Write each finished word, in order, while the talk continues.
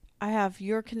I have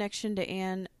your connection to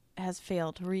Anne has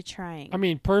failed. Retrying. I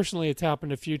mean, personally, it's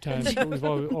happened a few times, but we've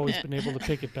always been able to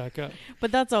pick it back up.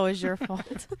 But that's always your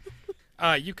fault.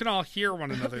 You can all hear one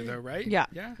another, though, right? Yeah.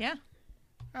 Yeah? Yeah.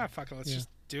 Ah, fuck it. Let's just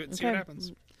do it and see what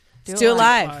happens. Do Do it it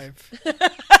live.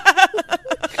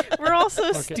 We're all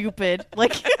so stupid.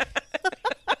 Like,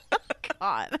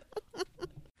 God.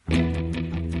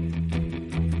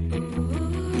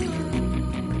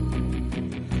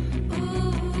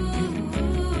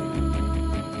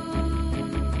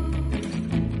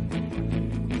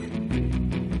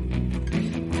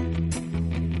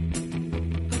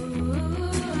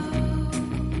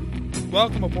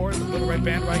 Welcome aboard the Little Red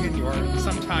Bandwagon, your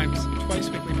sometimes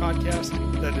twice-weekly podcast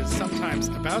that is sometimes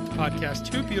about the podcast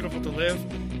Too Beautiful to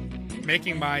Live,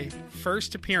 making my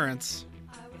first appearance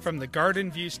from the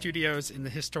Garden View Studios in the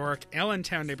historic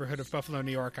Allentown neighborhood of Buffalo,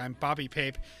 New York. I'm Bobby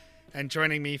Pape, and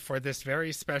joining me for this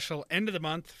very special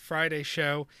end-of-the-month Friday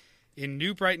show in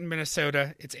New Brighton,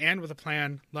 Minnesota, it's Anne with a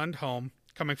Plan Lundholm,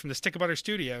 coming from the Stick of Butter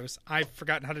Studios. I've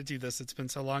forgotten how to do this. It's been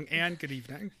so long. Anne, good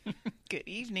evening. Good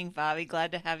evening, Bobby.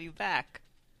 Glad to have you back.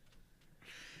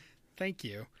 Thank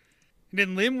you. And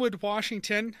in Linwood,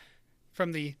 Washington,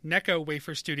 from the Necco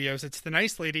Wafer Studios, it's the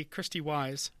nice lady, Christy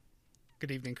Wise.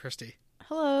 Good evening, Christy.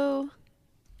 Hello.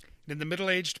 And in the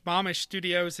middle-aged Momish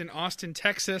Studios in Austin,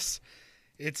 Texas,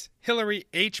 it's Hillary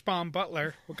H. Bomb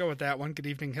Butler. We'll go with that one. Good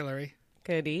evening, Hillary.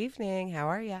 Good evening. How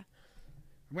are ya?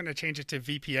 I'm going to change it to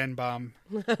VPN Bomb.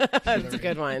 That's a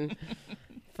good one.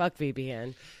 Fuck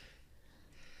VPN.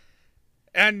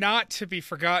 And not to be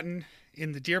forgotten,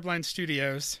 in the Deerblind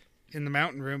Studios, in the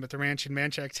Mountain Room at the ranch in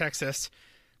Manchac, Texas,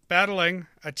 battling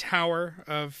a tower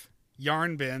of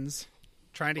yarn bins,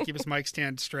 trying to keep his mic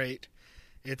stand straight,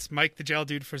 it's Mike the Gel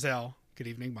Dude Frizzell. Good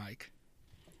evening, Mike.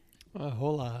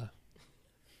 Hola.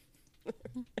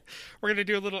 We're going to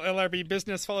do a little LRB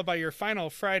business, followed by your final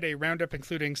Friday roundup,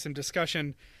 including some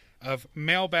discussion of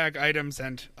mailbag items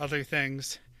and other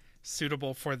things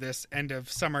suitable for this end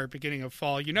of summer, beginning of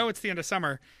fall. You know it's the end of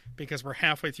summer because we're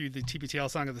halfway through the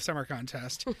TBTL Song of the Summer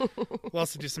contest. We'll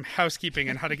also do some housekeeping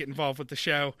and how to get involved with the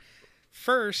show.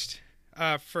 First,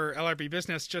 for LRB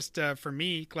business, just for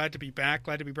me, glad to be back,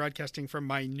 glad to be broadcasting from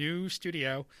my new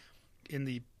studio in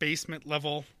the basement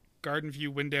level, garden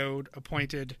view windowed,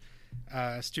 appointed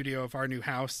studio of our new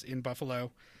house in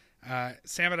Buffalo.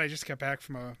 Sam and I just got back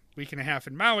from a week and a half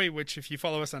in Maui, which if you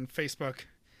follow us on Facebook,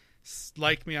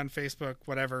 like me on Facebook,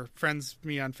 whatever, friends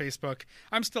me on Facebook.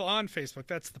 I'm still on Facebook.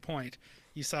 That's the point.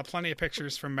 You saw plenty of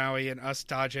pictures from Maui and us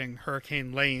dodging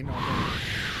Hurricane Lane.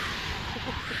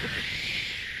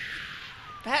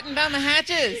 Batten down the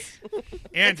hatches.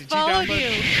 And Followed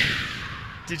you.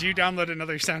 Did you download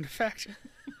another sound effect?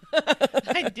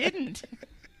 I didn't.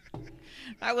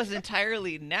 That was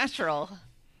entirely natural.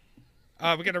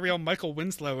 We got a real Michael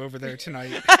Winslow over there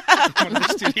tonight in one of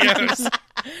the studios.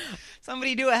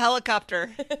 Somebody do a helicopter.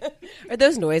 Are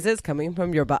those noises coming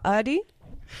from your body?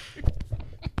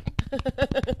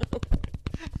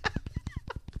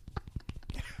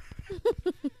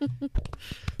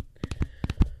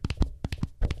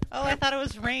 Oh, I thought it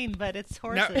was rain, but it's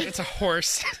horses. No, it's a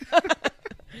horse.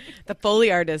 The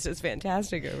Foley artist is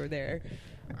fantastic over there.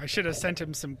 I should have sent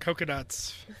him some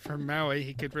coconuts from Maui.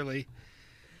 He could really...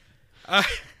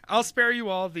 I'll spare you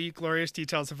all the glorious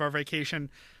details of our vacation,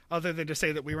 other than to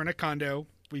say that we were in a condo.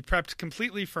 We prepped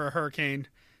completely for a hurricane,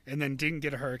 and then didn't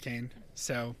get a hurricane.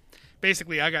 So,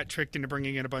 basically, I got tricked into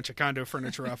bringing in a bunch of condo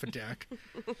furniture off a deck.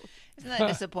 Isn't that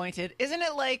disappointed? Isn't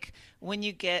it like when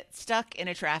you get stuck in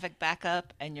a traffic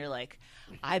backup and you're like,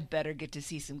 I better get to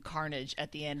see some carnage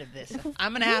at the end of this.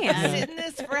 I'm going to have to sit in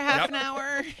this for half an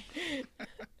hour.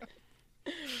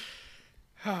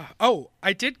 Oh,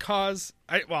 I did cause...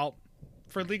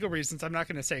 for legal reasons, I'm not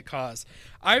going to say cause.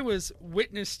 I was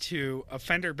witness to a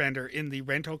fender bender in the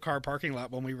rental car parking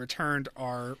lot when we returned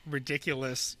our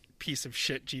ridiculous piece of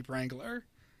shit Jeep Wrangler.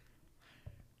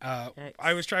 Nice.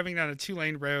 I was driving down a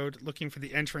 2-lane road looking for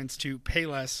the entrance to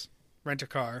Payless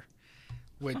Rent-A-Car,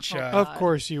 which... Of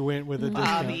course you went with a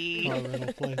Bobby. discount car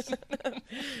rental place.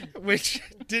 which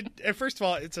did... First of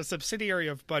all, it's a subsidiary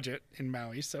of Budget in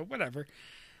Maui, so whatever.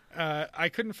 I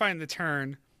couldn't find the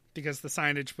turn because the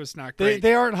signage was not great.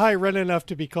 They aren't high rent enough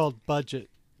to be called Budget.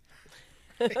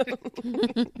 They're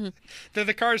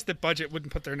the cars that Budget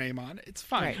wouldn't put their name on. It's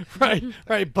fine.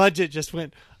 Right. Budget just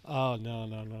went, oh, no.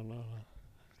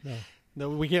 No,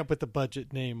 we can't put the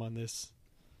Budget name on this.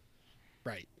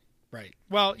 Right.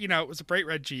 Well, it was a bright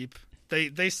red Jeep.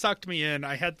 They sucked me in.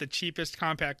 I had the cheapest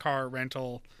compact car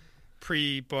rental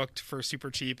pre-booked for super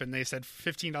cheap, and they said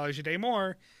 $15 a day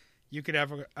more. You could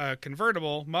have a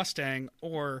convertible Mustang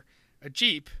or a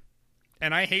Jeep.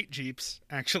 and I hate Jeeps,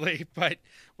 actually, but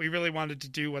we really wanted to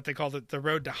do what they called it, the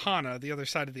road to Hana, the other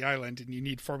side of the island, and you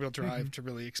need four-wheel drive to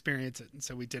really experience it. And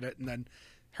so we did it, and then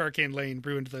Hurricane Lane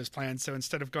ruined those plans. So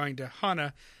instead of going to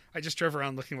Hana, I just drove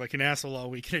around looking like an asshole all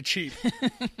week in a Jeep.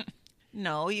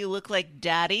 No, you look like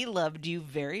Daddy loved you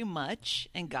very much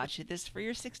and got you this for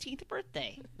your 16th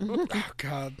birthday. Oh,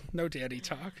 God. No daddy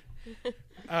talk.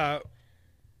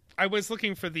 I was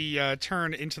looking for the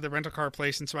turn into the rental car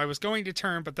place, and so I was going to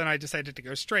turn, but then I decided to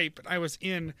go straight. But I was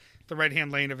in the right-hand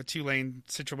lane of a two-lane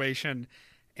situation,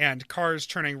 and cars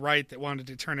turning right that wanted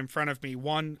to turn in front of me,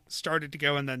 one started to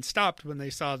go and then stopped when they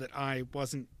saw that I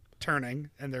wasn't turning,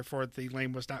 and therefore the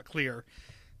lane was not clear.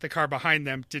 The car behind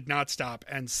them did not stop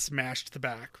and smashed the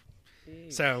back.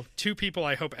 Jeez. So 2 people,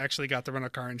 I hope, actually got the rental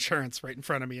car insurance right in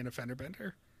front of me in a fender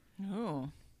bender. Oh.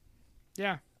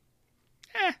 Yeah.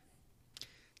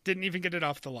 Didn't even get it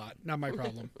off the lot. Not my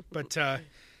problem. But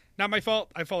not my fault.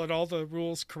 I followed all the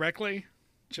rules correctly.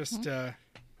 Just, unfortunate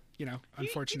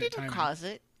you didn't timing. Cause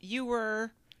it. You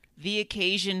were the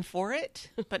occasion for it,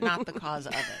 but not the cause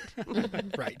of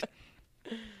it. Right.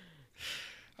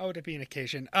 Oh, to be an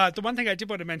occasion. The one thing I did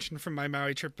want to mention from my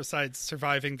Maui trip, besides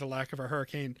surviving the lack of a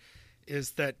hurricane,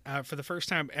 is that for the first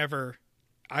time ever,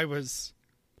 I was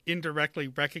indirectly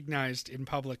recognized in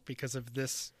public because of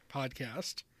this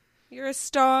podcast. You're a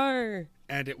star.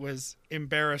 And it was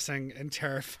embarrassing and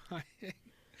terrifying.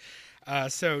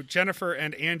 So Jennifer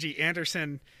and Angie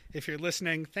Anderson, if you're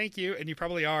listening, thank you. And you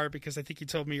probably are, because I think you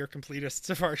told me you're completists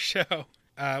of our show.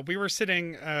 We were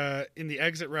sitting in the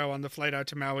exit row on the flight out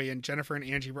to Maui, and Jennifer and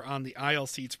Angie were on the aisle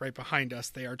seats right behind us.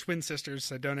 They are twin sisters,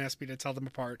 so don't ask me to tell them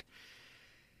apart.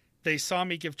 They saw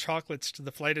me give chocolates to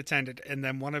the flight attendant, and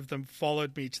then one of them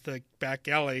followed me to the back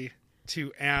alley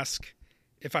to ask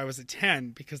if I was a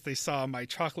 10 because they saw my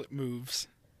chocolate moves.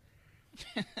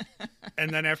 And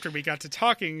then after we got to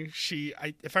talking,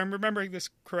 if I'm remembering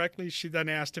this correctly, she then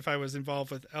asked if I was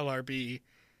involved with LRB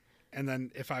and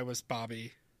then if I was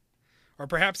Bobby. Or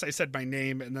perhaps I said my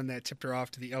name and then that tipped her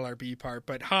off to the LRB part.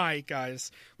 But hi,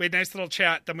 guys. We had a nice little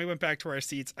chat. Then we went back to our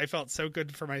seats. I felt so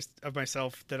good of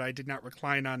myself that I did not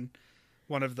recline on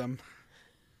one of them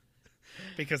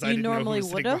because I didn't know who was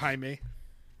sitting behind me.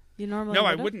 You normally No,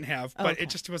 would've? I wouldn't have, but okay. it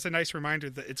just was a nice reminder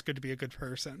that it's good to be a good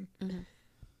person. Mm-hmm.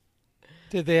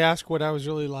 Did they ask what I was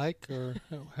really like, or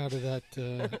how did that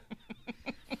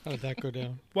go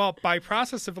down? Well, by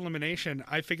process of elimination,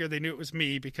 I figured they knew it was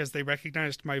me because they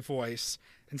recognized my voice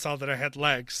and saw that I had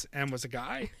legs and was a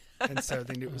guy, and so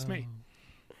they knew it was me.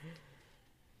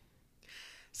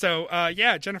 So,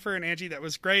 Jennifer and Angie, that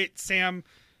was great. Sam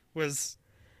was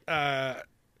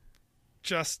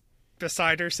just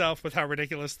beside herself with how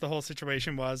ridiculous the whole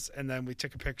situation was, and then we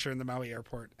took a picture in the Maui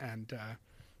airport, and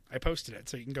I posted it,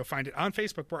 so you can go find it on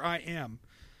Facebook, where I am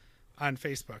on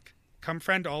Facebook. Come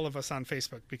friend all of us on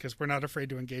Facebook, because we're not afraid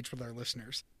to engage with our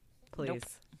listeners. Please. Nope.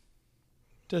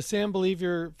 Does Sam believe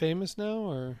you're famous now,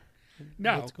 or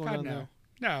No, what's going God, on no. there?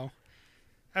 No,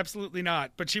 absolutely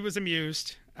not. But she was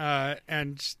amused,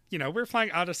 and we're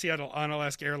flying out of Seattle on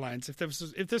Alaska Airlines. If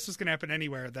this was going to happen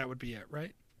anywhere, that would be it,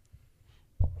 right?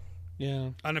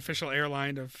 Yeah. Unofficial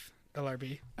airline of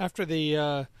LRB. After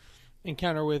the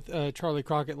encounter with Charlie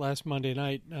Crockett last Monday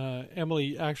night,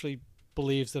 Emily actually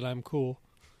believes that I'm cool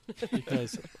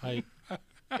because I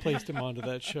placed him onto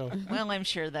that show. Well, I'm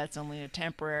sure that's only a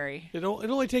temporary. It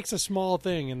only takes a small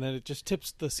thing, and then it just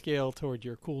tips the scale toward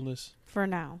your coolness. For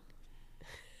now.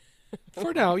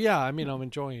 For now, yeah. I mean, I'm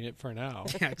enjoying it for now.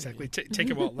 Yeah, exactly.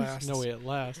 Take it while it lasts. No way it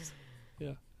lasts.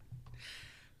 Yeah.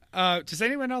 Does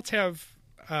anyone else have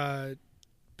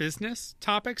business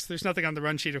topics? There's nothing on the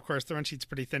run sheet, of course. The run sheet's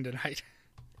pretty thin tonight.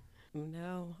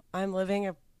 No, I'm living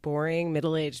a boring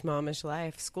middle-aged momish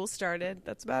life. School started.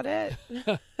 That's about it.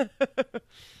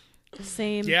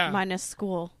 Same minus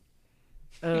school.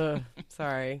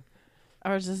 Sorry.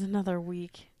 Ours is another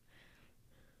week.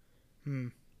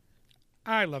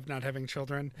 I love not having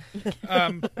children.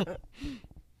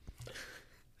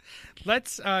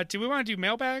 Let's. Do we want to do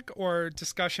mailbag or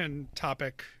discussion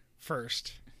topic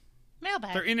first?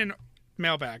 Mailbag. They're in an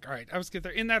mailbag. All right.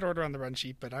 They're in that order on the run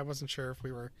sheet, but I wasn't sure if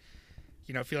we were,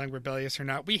 feeling rebellious or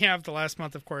not. We have the last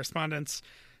month of correspondence,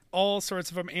 all sorts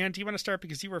of them. Anne, do you want to start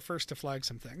because you were first to flag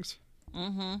some things?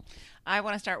 Mm-hmm. I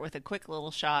want to start with a quick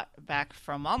little shot back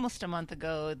from almost a month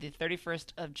ago, the 31st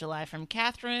of July, from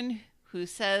Catherine, who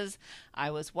says,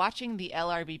 I was watching the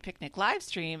LRB picnic live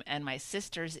stream and my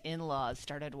sister's in-laws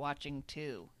started watching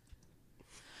too.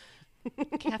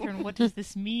 Catherine, what does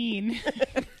this mean?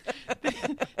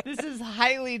 This is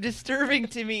highly disturbing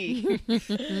to me.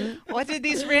 What did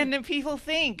these random people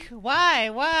think? Why?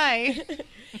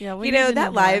 Yeah,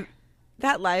 That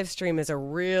That live stream is a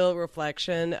real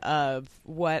reflection of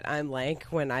what I'm like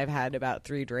when I've had about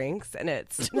 3 drinks, and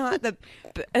it's not the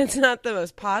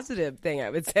most positive thing I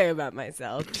would say about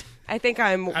myself. I think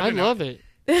I don't know. love it.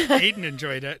 Aiden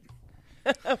enjoyed it.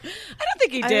 I don't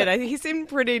think he did. He seemed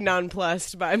pretty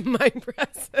nonplussed by my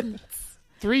presence.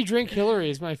 3 drink Hillary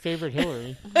is my favorite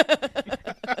Hillary.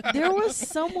 There was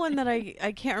someone that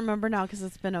I can't remember now because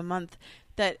it's been a month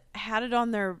that had it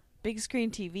on their big screen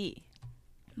TV.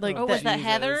 Like Oh, was that Jesus.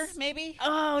 Heather? Maybe.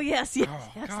 Oh yes, yes,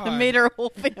 Oh, yes. God. They made her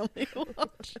whole family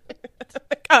watch.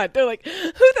 God, they're like, who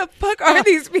the fuck are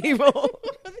these people?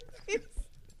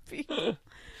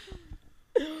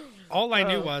 All I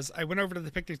knew was I went over to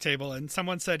the picnic table and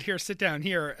someone said, "Here, sit down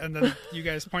here," and then you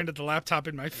guys pointed the laptop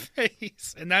in my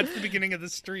face, and that's the beginning of the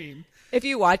stream. If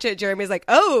you watch it, Jeremy's like,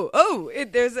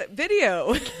 there's a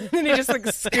video. And then he just like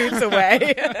scoots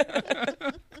away.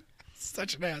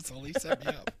 Such an asshole. He set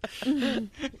me up.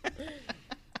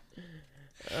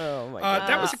 Oh my God.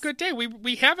 That was a good day.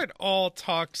 We haven't all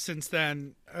talked since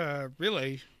then.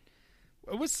 Really,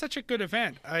 it was such a good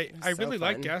event. I so really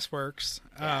like fun. Gasworks.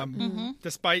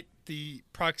 Despite the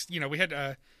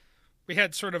we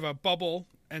had sort of a bubble,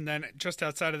 and then just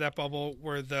outside of that bubble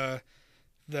were the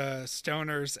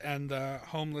stoners and the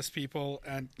homeless people.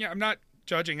 And I'm not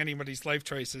judging anybody's life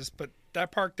choices, but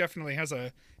that park definitely has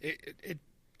it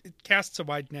casts a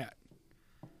wide net.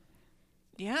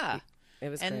 Yeah. It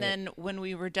was And great. then when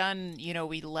we were done,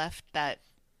 we left that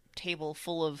table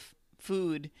full of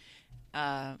food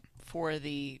for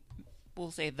we'll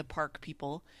say the park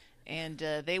people, and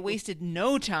they wasted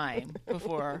no time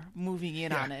before moving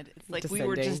in on it. It's like we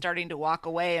were Descending. just starting to walk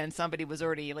away, and somebody was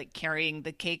already like carrying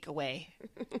the cake away.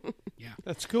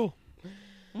 That's cool.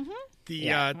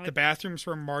 The bathrooms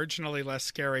were marginally less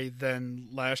scary than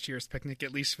last year's picnic,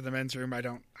 at least for the men's room. I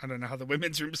don't know how the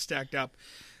women's room stacked up.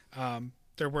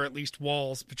 There were at least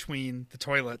walls between the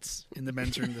toilets in the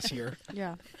men's room this year.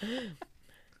 Yeah.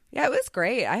 Yeah, it was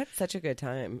great. I had such a good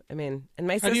time. I mean, and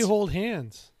my How sister. do you hold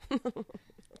hands?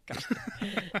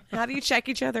 How do you check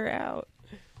each other out?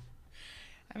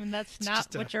 I mean, that's It's not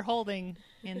just what you're holding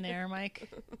in there, Mike.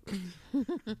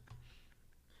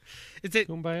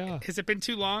 Kumbaya. Has it been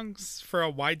too long for a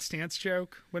wide stance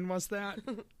joke? When was that?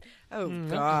 Oh Yeah,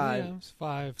 God. it was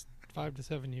 5 to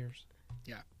 7 years.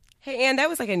 Hey, Ann, that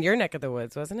was like in your neck of the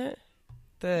woods, wasn't it?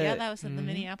 Yeah, that was at the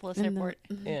Minneapolis airport.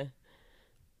 Yeah.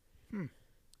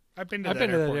 I've been to I've that been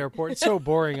to airport. that airport. It's so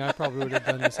boring. I probably would have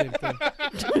done the same thing.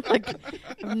 I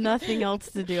have nothing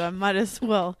else to do. I might as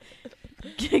well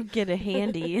get a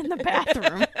handy in the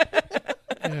bathroom.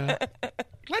 Yeah.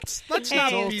 Let's It's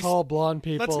not all be tall blonde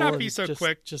people. let's not be and so just,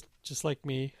 quick. Just like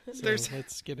me. So There's-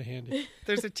 let's get a handy.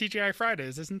 There's a TGI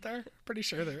Fridays, isn't there? Pretty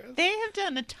sure there is. They have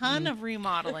done a ton of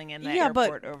remodeling in that Yeah,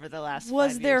 but airport over the last 5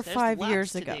 was years. there There's 5 lots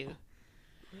years to ago? do.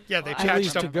 Yeah, they Well, patched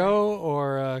Chili's up. to go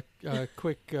or a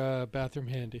quick bathroom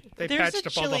handy. They There's patched a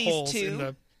up all the Chili's, holes in too.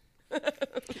 the.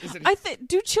 Is it, I think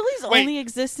do Chili's Wait. only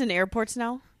exist in airports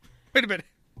now? wait a minute.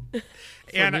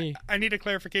 And me. I need a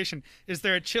clarification. Is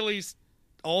there a Chili's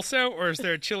also, or is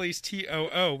there a Chili's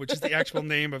TOO, which is the actual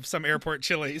name of some airport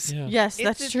Chili's? Yeah. Yes, It's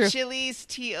that's a true. Chili's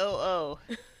TOO.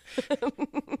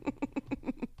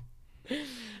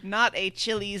 Not a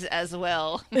Chili's as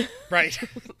well. Right.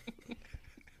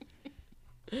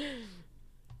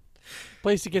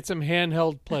 Place to get some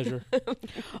handheld pleasure.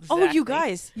 Oh, you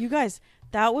Exactly. guys,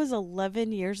 that was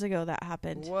 11 years ago that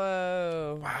happened.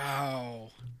 Whoa. Wow.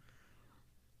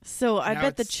 So I Now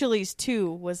bet the it's- Chili's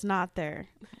 2 was not there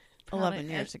 11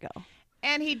 Probably- years ago.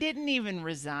 And he didn't even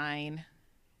resign.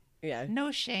 Yeah.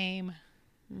 No shame.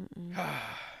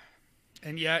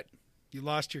 And yet, you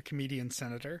lost your comedian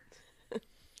senator.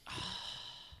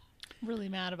 Really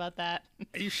mad about that.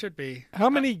 You should be.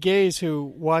 How many gays who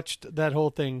watched that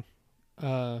whole thing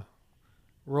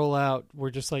roll out were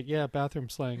just like, yeah, bathroom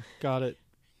slang. Got it.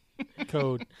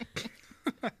 Code.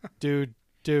 Dude,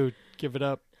 give it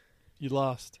up. You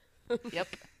lost. Yep.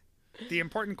 The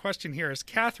important question here is,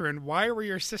 Catherine, why were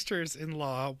your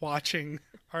sisters-in-law watching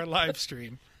our live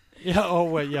stream? Yeah, oh,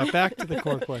 wait, yeah, back to the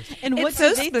core question. And what It's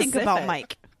so did they think about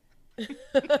specific.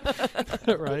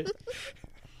 Mike? Right?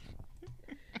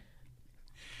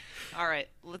 All right,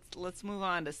 let's move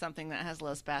on to something that has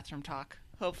less bathroom talk.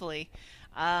 Hopefully,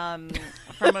 from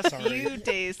a few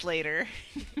days later,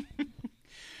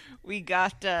 we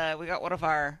got one of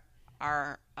our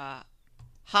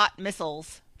hot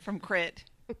missiles from Crit.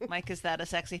 Mike, is that a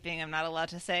sexy thing I'm not allowed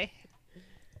to say?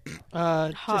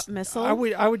 Hot missile?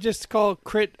 I would just call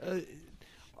Crit,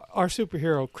 our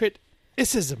superhero,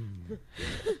 Crit-ism.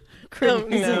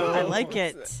 no. I like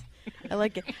it.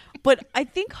 But I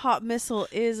think hot missile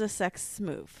is a sex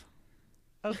move.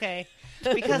 Okay.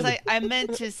 Because I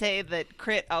meant to say that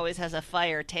Crit always has a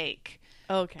fire take,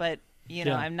 Okay. but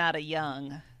Yeah. I'm not a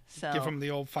young, so Give him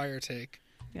the old fire take.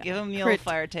 Yeah. give him the Crit old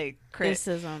fire take. Crit.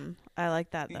 Criticism. I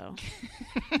like that though.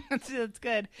 That's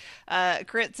good.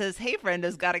 Crit says, "Hey,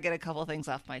 friendos, got to get a couple things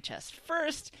off my chest.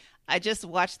 First, I just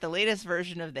watched the latest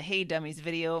version of the Hey Dummies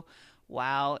video.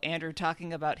 Wow, Andrew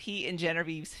talking about he and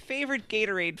Genevieve's favorite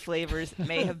Gatorade flavors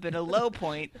may have been a low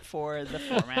point for the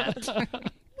format.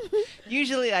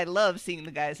 Usually I love seeing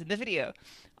the guys in the video.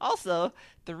 Also,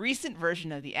 the recent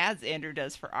version of the ads Andrew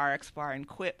does for RX Bar and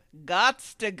Quip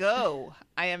gots to go.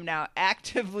 I am now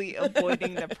actively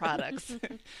avoiding the products.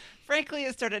 Frankly,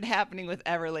 it started happening with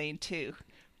Everlane too.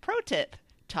 Pro tip.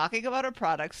 Talking about a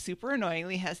product super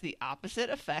annoyingly has the opposite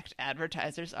effect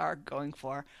advertisers are going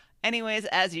for. Anyways,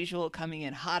 as usual, coming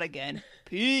in hot again.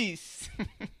 Peace."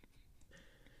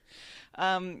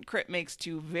 Crit makes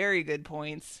two very good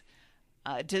points.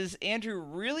 Does Andrew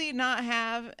really not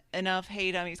have enough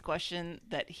Hey Dummies question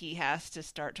that he has to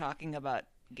start talking about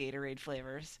Gatorade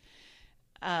flavors?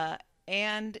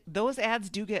 And those ads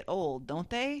do get old, don't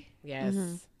they? Yes.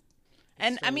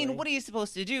 And I mean, Totally. what are you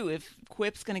supposed to do if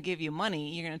Quip's going to give you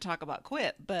money? You're going to talk about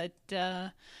Quip, but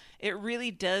it really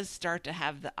does start to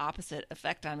have the opposite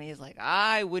effect on me. It's like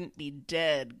I wouldn't be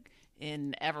dead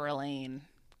in Everlane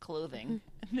clothing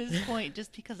at this point,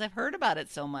 just because I've heard about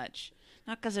it so much.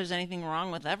 Not because there's anything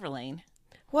wrong with Everlane.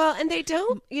 Well, and they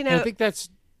don't, And I think that's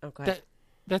Oh, go ahead.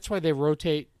 that's why they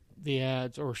rotate the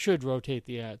ads, or should rotate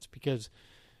the ads, because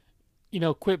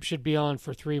Quip should be on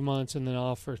for 3 months and then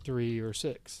off for 3 or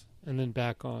 6, and then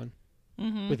back on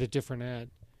with a different ad.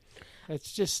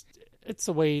 It's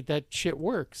the way that shit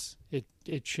works. It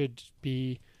should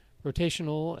be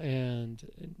rotational,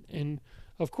 and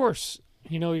of course,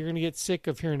 you're going to get sick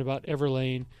of hearing about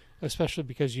Everlane, especially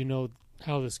because you know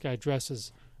how this guy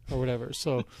dresses or whatever.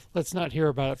 So let's not hear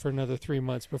about it for another 3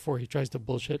 months before he tries to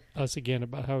bullshit us again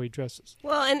about how he dresses.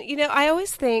 Well, and I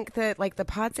always think that like the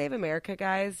Pod Save America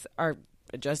guys are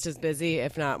just as busy,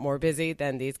 if not more busy,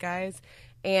 than these guys,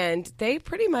 and they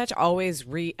pretty much always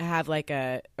have like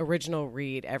a original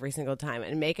read every single time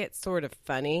and make it sort of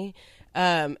funny.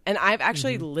 And I've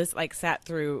actually sat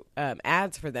through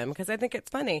ads for them because I think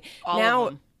it's funny. All now, of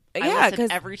them. yeah, I listen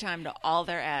because every time to all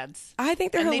their ads. I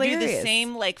think they're and hilarious. they do the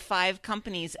same 5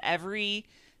 companies every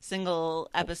single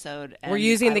episode. And We're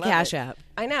using I the love Cash it. App.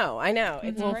 I know.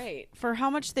 It's great. For how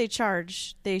much they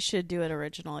charge, they should do it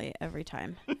originally every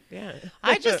time. Yeah.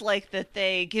 I just like that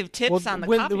they give tips on the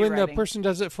when copywriting. the person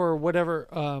does it for whatever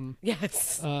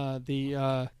Yes.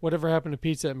 the whatever happened to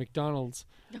pizza at McDonald's.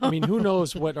 I mean, who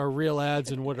knows what are real ads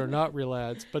and what are not real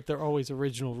ads, but they're always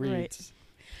original reads.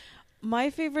 My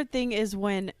favorite thing is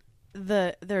when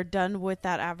they're done with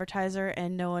that advertiser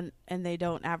and they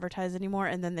don't advertise anymore,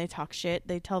 and then they talk shit.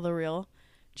 They tell the real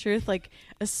truth, like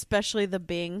especially the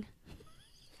Bing.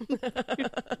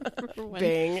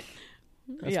 Bing.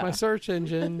 That's Yeah. my search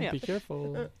engine. Yeah. Be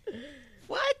careful.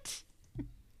 What?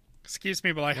 Excuse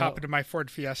me while I hop into my Ford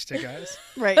Fiesta, guys.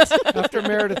 Right. After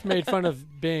Meredith made fun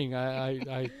of Bing,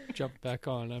 I jumped back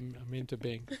on. I'm into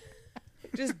Bing.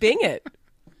 Just Bing it.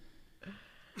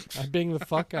 I Bing the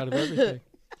fuck out of everything.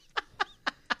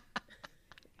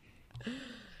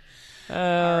 Oh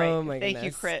All right. my Thank goodness.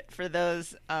 you, Crit, for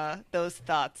those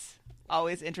thoughts.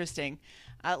 Always interesting.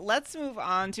 Let's move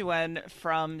on to one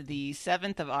from the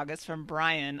 7th of August from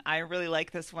Brian. I really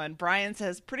like this one. Brian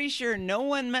says, pretty sure no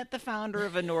one met the founder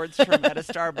of a Nordstrom at a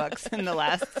Starbucks in the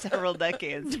last several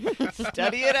decades.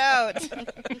 Study it out.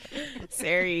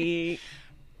 Sorry.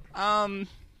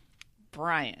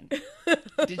 Brian,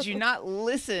 did you not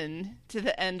listen to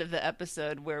the end of the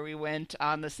episode where we went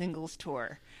on the singles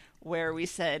tour, where we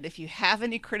said, if you have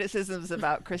any criticisms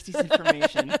about Christy's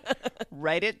information,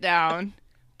 write it down,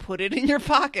 put it in your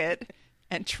pocket,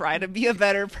 and try to be a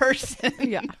better person?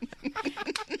 Yeah.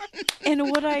 And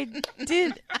what I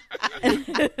did,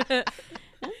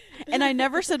 and I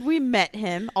never said we met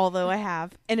him, although I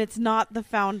have, and it's not the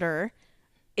founder.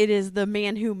 It is the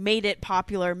man who made it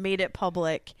popular, made it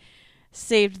public,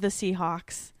 saved the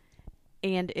Seahawks,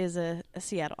 and is a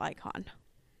Seattle icon.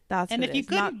 That's And what if it you is.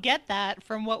 couldn't Not- get that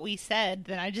from what we said,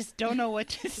 then I just don't know what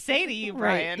to say to you,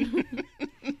 Right. Brian.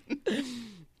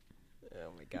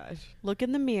 Oh my gosh. look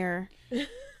in the mirror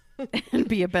and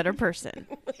be a better person.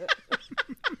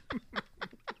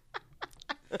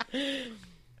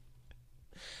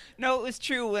 No, it was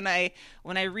true. When I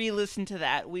re-listened to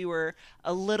that, we were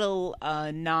a little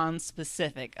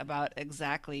non-specific about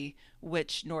exactly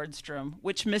which Mr.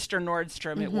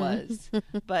 Nordstrom it was.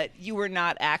 But you were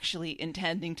not actually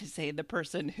intending to say the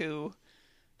person who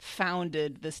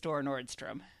founded the store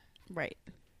Nordstrom. Right.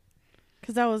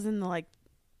 Because that was in the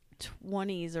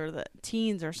 20s or the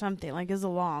teens or something. Like, it was a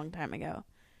long time ago.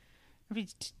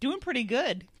 He's doing pretty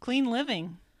good. Clean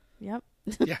living. Yep.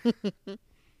 Yeah.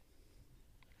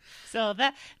 So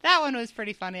that one was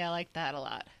pretty funny. I liked that a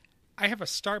lot. I have a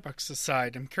Starbucks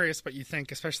aside. I'm curious what you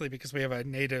think, especially because we have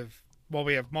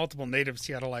we have multiple native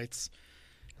Seattleites.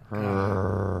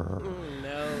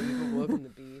 No, you've awoken the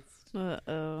beast.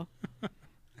 Uh-oh.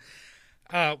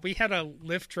 We had a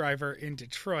Lyft driver in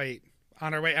Detroit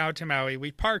on our way out to Maui.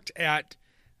 We parked at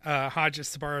Hodges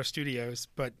Sabaro Studios,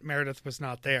 but Meredith was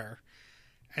not there.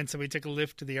 And so we took a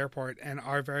Lyft to the airport, and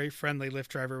our very friendly Lyft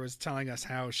driver was telling us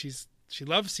how she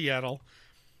loves Seattle,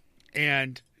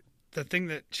 and the thing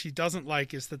that she doesn't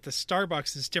like is that the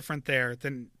Starbucks is different there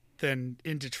than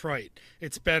in Detroit.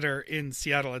 It's better in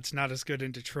Seattle. It's not as good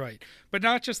in Detroit. But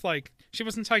not just like, she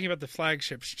wasn't talking about the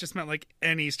flagship. She just meant like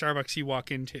any Starbucks you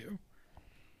walk into.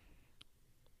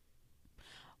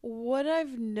 What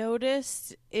I've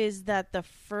noticed is that the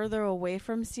further away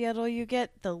from Seattle you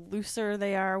get, the looser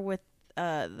they are with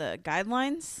the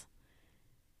guidelines.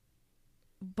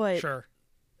 But Sure.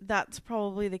 that's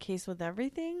probably the case with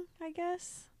everything, I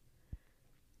guess.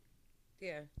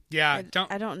 Yeah. Yeah,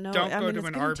 I don't know. Don't I go mean, to it's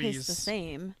an gonna taste Arby's the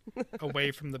same. away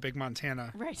from the big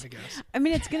Montana, Right. I guess. I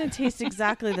mean, it's going to taste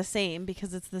exactly the same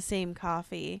because it's the same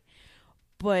coffee.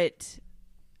 But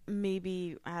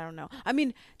maybe, I don't know. I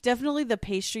mean, definitely the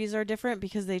pastries are different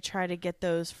because they try to get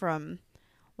those from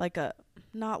like a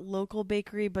not local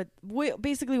bakery, but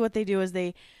basically what they do is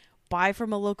they buy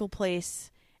from a local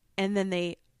place and then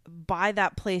they buy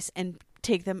that place and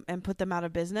take them and put them out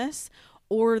of business,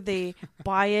 or they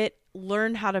buy it,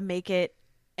 learn how to make it,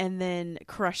 and then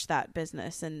crush that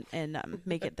business and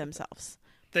make it themselves.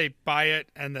 They buy it,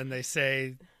 and then they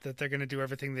say that they're going to do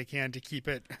everything they can to keep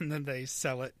it, and then they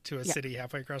sell it to a Yeah. city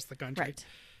halfway across the country.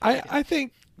 Right. I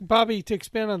think, Bobby, to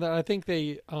expand on that, I think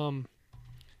they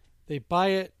buy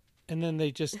it and then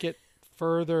they just get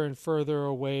further and further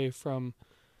away from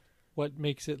what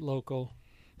makes it local,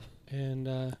 and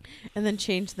then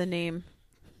change the name.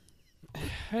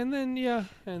 and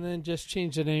then just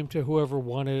change the name to whoever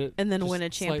wanted it, And then just win a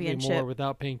slightly championship. more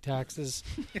without paying taxes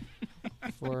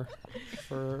for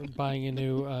buying a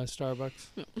new Starbucks.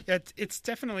 It's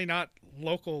definitely not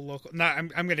local. Not, I'm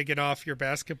going to get off your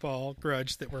basketball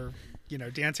grudge that we're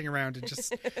dancing around and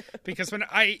just because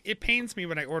it pains me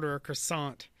when I order a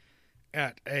croissant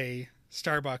at a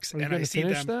Starbucks Are you and I going to see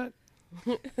finish them.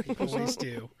 that? They always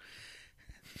do.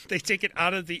 They take it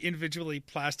out of the individually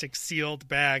plastic sealed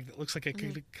bag that looks like it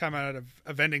could come out of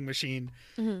a vending machine,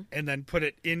 and then put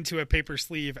it into a paper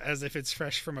sleeve as if it's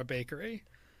fresh from a bakery.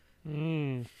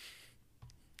 Mm.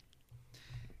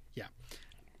 Yeah.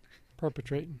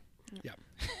 Perpetrating. Yeah.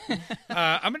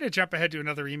 I'm going to jump ahead to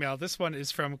another email. This one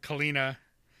is from Kalina.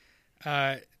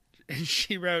 And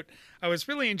she wrote, I was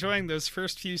really enjoying those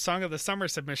first few Song of the Summer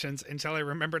submissions until I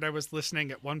remembered I was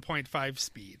listening at 1.5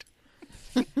 speed.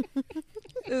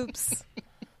 Oops.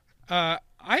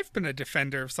 I've been a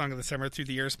defender of Song of the Summer through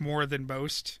the years more than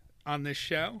most on this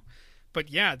show. But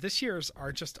yeah, this year's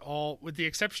are just all, with the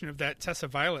exception of that Tessa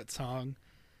Violet song,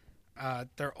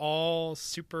 they're all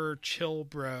super chill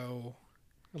bro.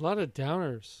 A lot of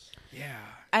downers. Yeah.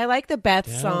 I like the Beth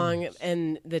Yes. song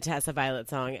and the Tessa Violet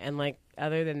song, and like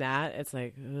other than that, it's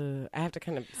like I have to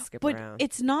kind of skip But around.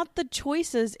 it's not the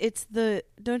choices, it's the,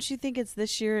 don't you think it's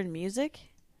this year in music?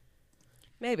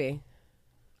 Maybe.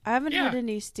 I haven't Yeah. heard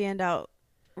any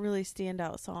really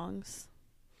standout songs.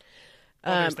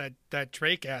 Well, there's that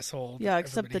Drake asshole. that Yeah,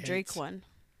 except the everybody Drake hates. one.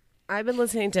 I've been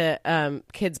listening to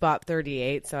Kids Bop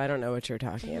 38, so I don't know what you're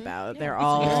talking about. They're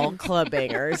all club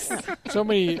bangers. So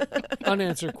many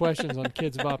unanswered questions on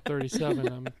Kids Bop 37.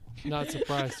 I'm not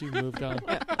surprised you moved on.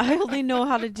 I only know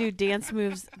how to do dance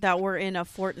moves that were in a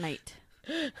Fortnite.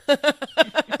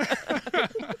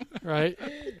 Right?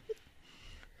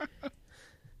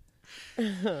 Oh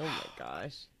my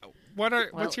gosh.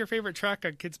 What's your favorite track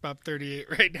on Kids Bop 38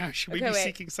 right now? Should we Okay, be wait.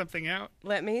 seeking something out?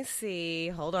 Let me see.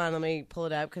 Hold on. Let me pull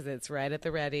it up because it's right at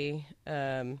the ready.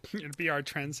 It'd be our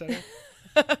trendsetter.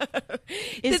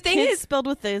 Is thing kids is- spelled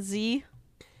with a Z?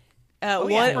 Oh,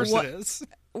 yeah, of course it is.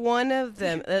 One of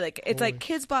them, like it's like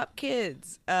Kids Bop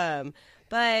Kids.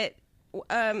 But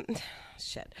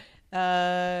shit.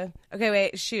 Okay,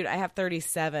 wait. Shoot, I have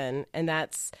 37, and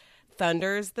that's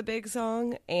Thunder's the big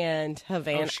song, and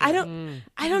Havana. Oh, shit.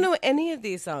 I don't know any of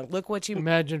these songs. Look what you.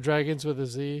 Imagine Dragons with a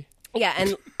Z. Yeah,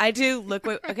 and I do look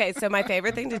what. Okay, so my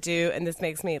favorite thing to do, and this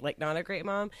makes me like not a great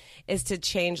mom, is to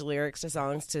change lyrics to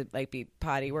songs to like be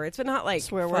potty words, but not like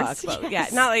Swear fuck, words? but,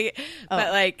 Yes. yeah, not like,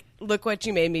 but like look what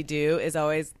you made me do is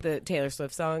always the Taylor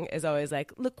Swift song is always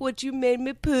like look what you made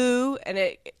me poo, and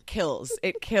it kills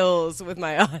with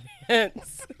my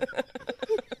audience.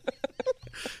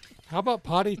 How about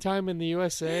potty time in the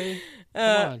USA?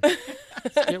 Come on.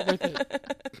 Let's get with it.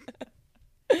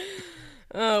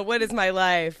 Oh, what is my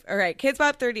life? All right, Kids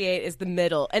Bop 38 is the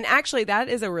middle. And actually, that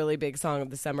is a really big song of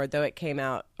the summer, though it came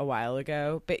out a while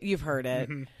ago. But you've heard it.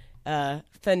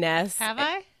 Finesse. Have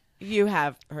I? You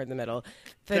have heard the middle.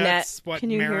 Finesse. That's what Can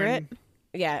you hear Marin it?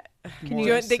 Yeah. Can Do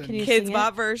you want the Can you Kids sing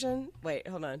Bop version? Wait,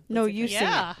 hold on. No, Let's see you if sing it.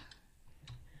 Yeah.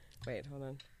 Wait, hold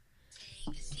on.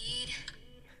 Take a seat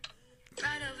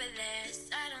right over there,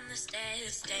 side on the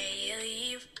stairs, stay or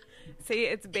leave. See,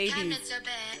 it's babies. Cabinets are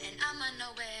bare, and I'm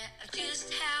unaware of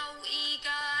just how we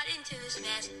got into this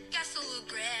mess. Got so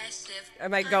aggressive.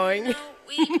 Am I going? know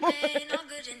we meant all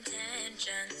good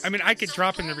intentions. I mean, I could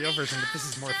drop in the real version, but this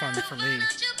is more fun for me.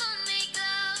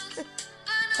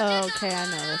 Oh, okay, I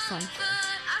know this one.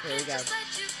 Here we go.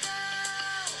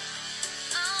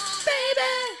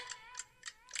 Baby,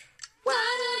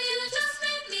 why don't you just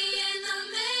meet me in the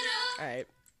middle? All right.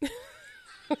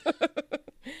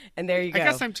 And there you go. I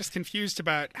guess I'm just confused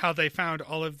about how they found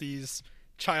all of these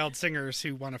child singers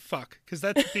who want to fuck, because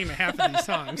that's the theme of half of these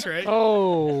songs, right?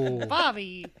 Oh.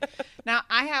 Bobby. Now,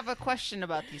 I have a question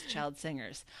about these child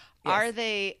singers. Are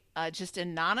they just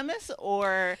anonymous,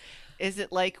 or is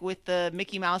it like with the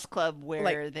Mickey Mouse Club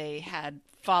where they had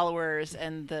followers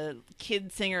and the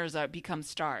kid singers become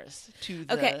stars to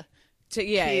the Okay.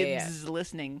 kids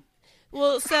listening?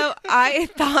 Well, so I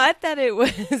thought it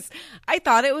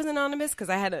was anonymous because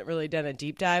I hadn't really done a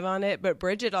deep dive on it. But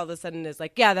Bridget all of a sudden is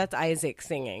like, yeah, that's Isaac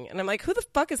singing. And I'm like, who the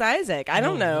fuck is Isaac? I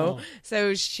don't know.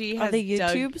 So she has Are they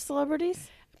dug- YouTube celebrities?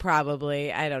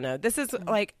 Probably. I don't know. This is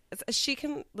like, she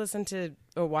can listen to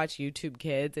or watch YouTube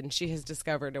Kids, and she has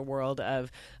discovered a world of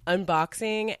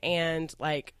unboxing and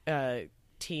like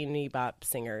teeny bop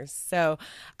singers. So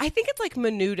I think it's like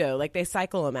Menudo. Like they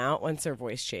cycle them out once their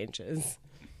voice changes.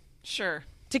 Sure.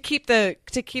 To keep the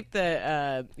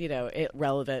it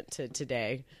relevant to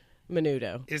today,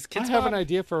 Menudo. Is I Kids have Bop? an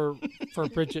idea for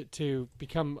Bridget to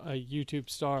become a YouTube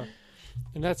star,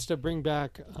 and that's to bring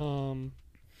back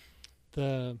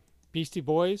the Beastie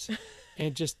Boys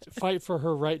and just fight for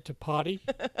her right to potty,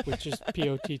 which is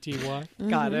POTTY.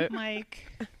 Got it.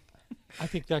 Mike. I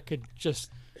think that could just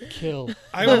kill.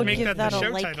 I would would make give that the that a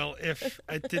show like. title if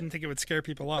I didn't think it would scare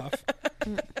people off.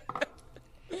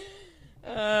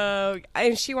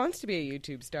 And she wants to be a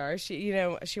YouTube star. She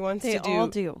wants They to do. all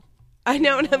do. I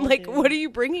know, and I'm like, what are you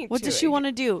bringing? What to does it? she want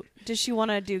to do? Does she want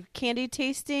to do candy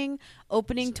tasting,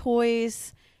 opening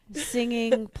toys,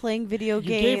 singing, playing video You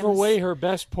games? gave away her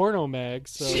best porno mag,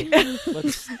 so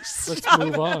let's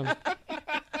move on.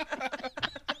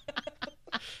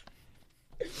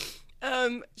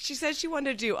 She said she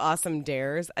wanted to do awesome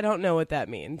dares. I don't know what that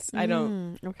means. I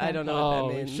don't know what Oh,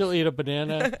 that means. she'll eat a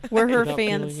banana. Where her without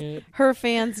fans, peeling it. her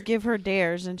fans give her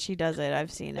dares, and she does it.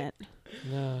 I've seen it.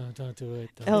 No, don't do it.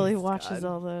 Don't. Ellie watches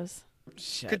all those.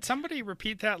 Could somebody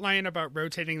repeat that line about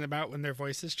rotating them out when their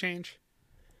voices change?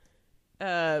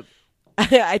 I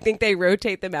think they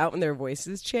rotate them out when their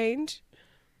voices change.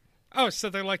 Oh, so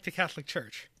they're like the Catholic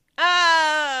Church.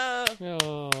 Oh,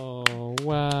 Oh,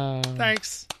 wow.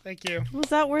 Thanks. Thank you. Was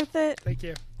that worth it? Thank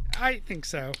you. I think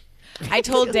so. I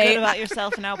told Feel good Dave. about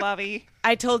yourself now, Bobby.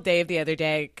 I told Dave the other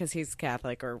day because he's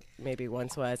Catholic, or maybe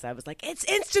once was. I was like, "It's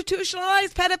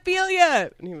institutionalized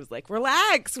pedophilia," and he was like,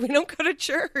 "Relax, we don't go to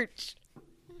church."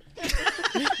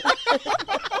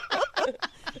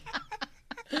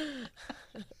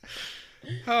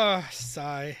 Oh,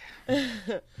 sigh. All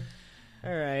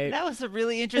right. That was a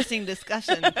really interesting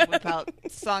discussion about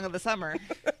Song of the Summer.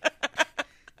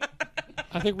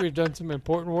 I think we've done some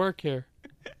important work here.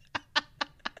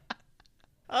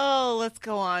 Oh, let's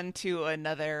go on to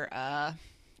another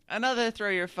throw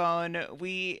your phone.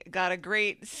 We got a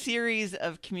great series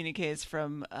of communiques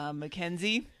from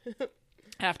Mackenzie.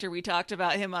 After we talked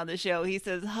about him on the show, he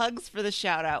says, "Hugs for the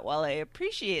shout out. While I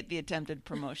appreciate the attempted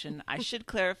promotion, I should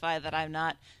clarify that I'm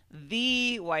not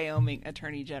the Wyoming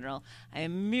Attorney General. I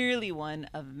am merely one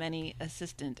of many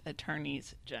assistant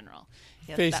attorneys general." Yes,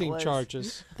 that Facing was-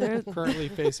 charges. They're Currently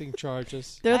facing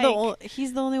charges. they're the Mike.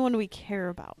 he's the only one we care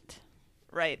about.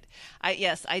 Right.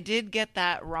 I did get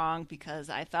that wrong because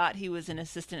I thought he was an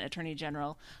assistant attorney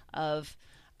general of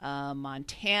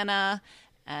Montana,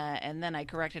 And then I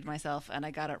corrected myself and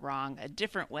I got it wrong a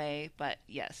different way. But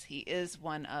yes, he is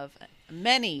one of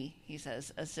many, he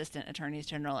says, assistant attorneys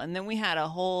general. And then we had a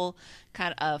whole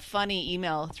kind of funny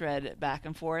email thread back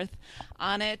and forth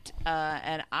on it.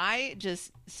 And I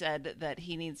just said that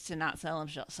he needs to not sell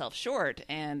himself short.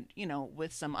 And, you know,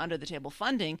 with some under the table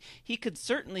funding, he could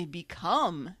certainly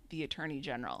become the attorney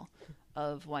general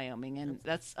of Wyoming. And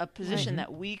that's a position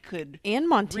that we could And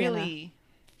Montana. really...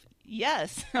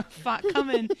 Yes,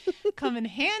 come in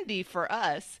handy for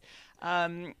us.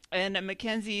 And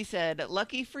Mackenzie said,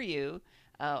 lucky for you,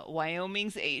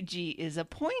 Wyoming's AG is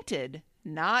appointed,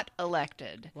 not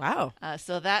elected. Wow.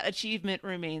 So that achievement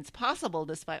remains possible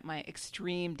despite my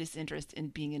extreme disinterest in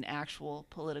being an actual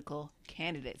political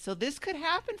candidate. So this could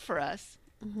happen for us.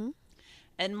 Mm-hmm.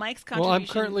 And Mike's contribution... Well, I'm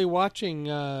currently watching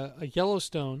a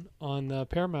Yellowstone on the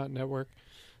Paramount Network,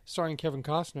 starring Kevin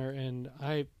Costner, and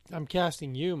I'm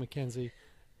casting you, Mackenzie,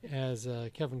 as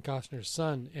Kevin Costner's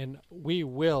son, and we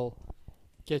will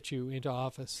get you into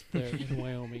office there in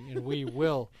Wyoming, and we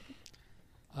will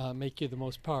make you the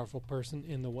most powerful person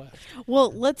in the West.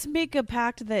 Well, let's make a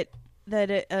pact that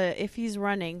if he's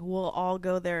running, we'll all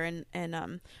go there and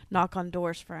knock on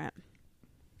doors for him.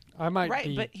 I might right,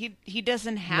 be but he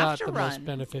doesn't have not to the run. most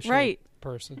beneficial Right.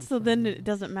 person. So then it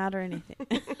doesn't matter anything.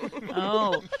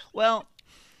 Oh, well...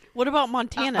 What about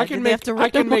Montana? I Do can they make have to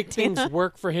run to make Montana? things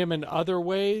work for him in other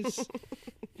ways,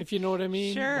 if you know what I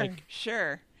mean. Sure, Like,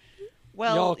 sure.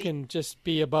 Well, y'all can just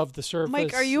be above the surface.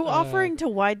 Mike, are you offering to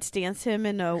wide stance him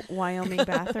in a Wyoming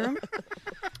bathroom?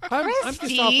 I'm just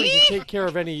Christy? offering to take care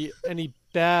of any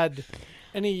bad,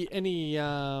 any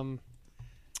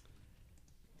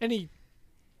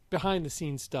behind the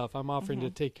scenes stuff. I'm offering to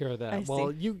take care of that. I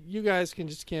Well, see. you guys can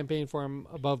just campaign for him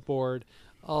above board.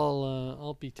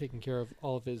 I'll be taking care of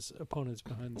all of his opponents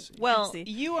behind the scenes. well, see.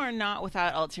 you are not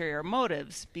without ulterior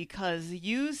motives because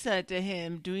you said to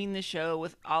him doing the show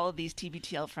with all of these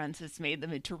TBTL friends has made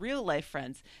them into real life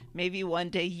friends. Maybe one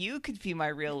day you could be my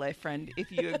real life friend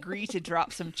if you agree to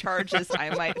drop some charges I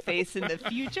might face in the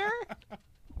future.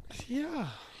 Yeah.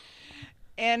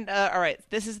 And all right,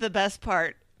 this is the best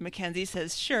part. Mackenzie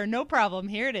says, Sure, no problem.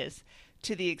 Here it is.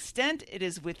 to the extent it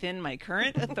is within my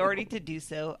current authority to do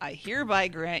so, I hereby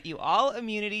grant you all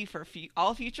immunity for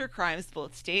all future crimes,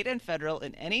 both state and federal,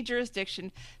 in any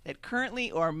jurisdiction that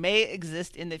currently or may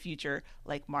exist in the future,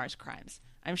 like Mars crimes.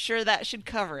 I'm sure that should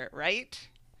cover it, right?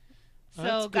 That's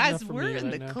So, good guys, enough for we're me in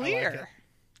right the now. clear.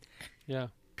 Yeah.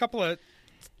 Couple of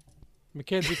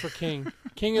Mackenzie for king.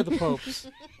 King of the popes.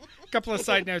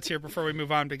 side notes here before we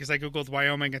move on, because I googled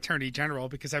Wyoming Attorney General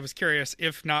because I was curious,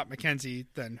 if not Mackenzie,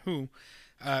 then who?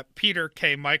 Peter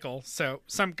K. Michael, so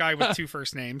some guy with two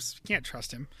first names. Can't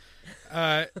trust him.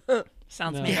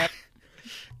 Sounds No. made up.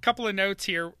 Couple of notes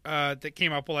here that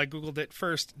came up while I googled it.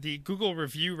 First, the Google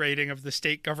review rating of the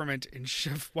state government in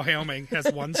Wyoming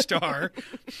has 1 star.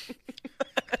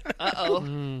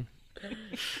 Uh-oh.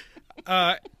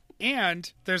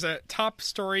 And there's a top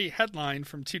story headline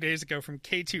from 2 days ago from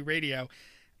K2 Radio.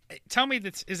 Tell me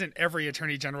this isn't every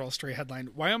Attorney General story headline.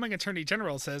 Wyoming Attorney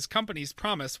General says company's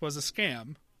promise was a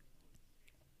scam.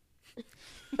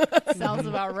 Sounds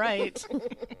about right.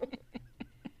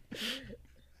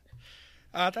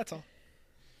 That's all.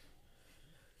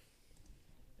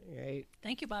 Right.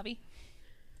 Thank you, Bobby.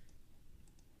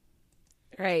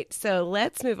 Right. So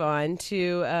let's move on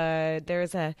to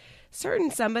there's a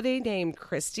certain somebody named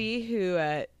Christy who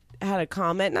had a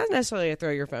comment, not necessarily a throw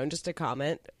your phone, just a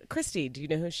comment. Christy, do you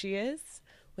know who she is?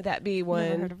 Would that be one?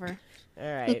 Never heard of her.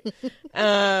 All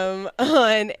right.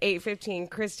 On 8:15,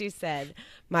 Christy said,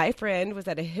 "My friend was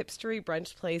at a hipstery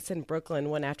brunch place in Brooklyn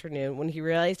one afternoon when he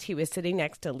realized he was sitting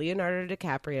next to Leonardo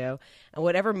DiCaprio and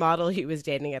whatever model he was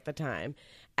dating at the time.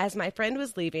 As my friend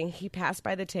was leaving, he passed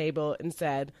by the table and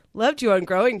said, 'Loved you on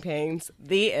Growing Pains.'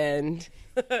 The end."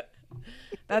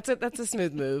 That's a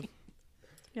smooth move.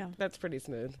 Yeah. That's pretty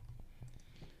smooth.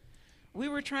 We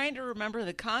were trying to remember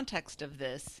the context of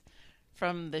this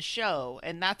from the show,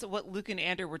 and that's what Luke and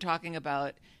Andrew were talking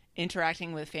about,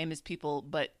 interacting with famous people,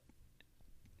 but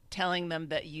telling them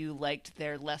that you liked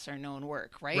their lesser-known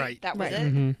work, right? Right. That was Right.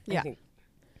 it? Mm-hmm. I Yeah. think-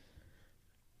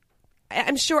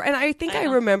 I'm sure, and I think I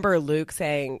remember Luke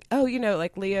saying, "Oh, you know,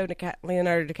 like Leonardo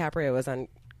DiCaprio was on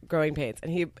Growing Pains,"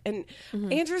 and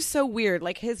Andrew's so weird.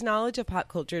 Like his knowledge of pop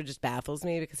culture just baffles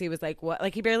me because he was like, "What?"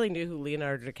 Like he barely knew who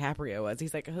Leonardo DiCaprio was.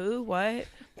 He's like, "Who? What?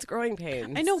 It's Growing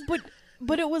Pains." I know,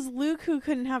 but it was Luke who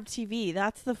couldn't have TV.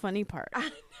 That's the funny part.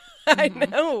 I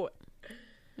know.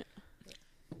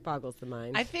 Boggles the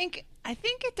mind. I think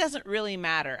it doesn't really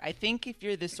matter. I think if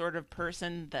you're the sort of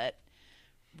person that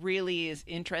really is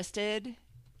interested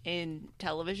in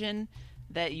television,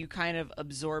 that you kind of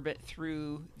absorb it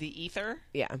through the ether.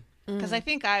 Yeah. Because I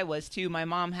think I was too. My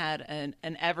mom had an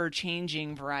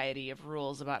ever-changing variety of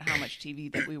rules about how much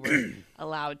TV that we were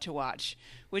allowed to watch,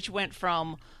 which went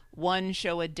from one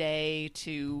show a day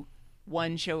to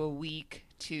one show a week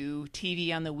to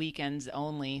TV on the weekends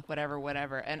only,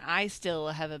 whatever. And I still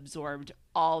have absorbed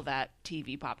all that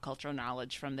TV pop cultural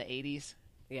knowledge from the 80s.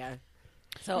 Yeah.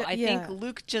 So I think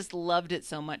Luke just loved it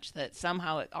so much that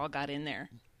somehow it all got in there.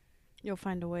 You'll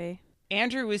find a way.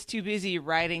 Andrew was too busy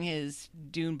riding his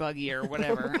dune buggy or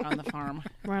whatever on the farm.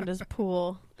 Around his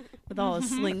pool with all his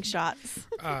slingshots.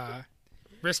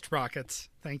 Wrist rockets.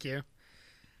 Thank you.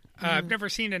 I've never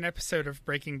seen an episode of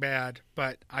Breaking Bad,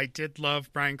 but I did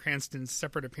love Bryan Cranston's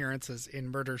separate appearances in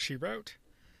Murder, She Wrote.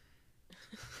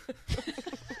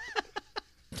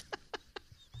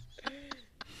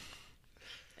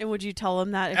 And would you tell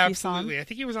him that if you saw him? Absolutely. I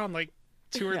think he was on like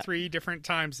 2 or 3 different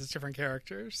times as different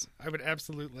characters. I would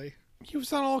absolutely. He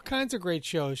was on all kinds of great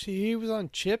shows. He was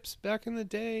on Chips back in the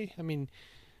day. I mean,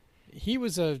 he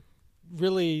was a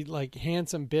really like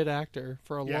handsome bit actor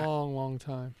for a long, long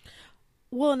time.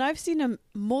 Well, and I've seen him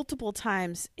multiple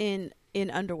times in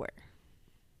underwear.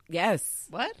 Yes.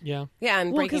 What? Yeah. Yeah,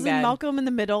 and Well, Breaking because Bad. in Malcolm in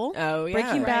the Middle, Oh, yeah.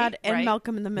 Breaking Bad, and right.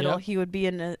 Malcolm in the Middle, Yeah. he would be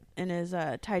in his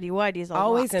tidy whities.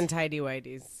 Always in tidy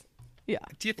whities. Yeah.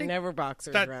 Do you think Never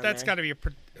boxers that around that's there. got to be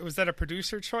was that a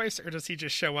producer choice, or does he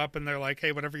just show up and they're like,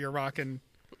 hey, whatever you're rocking?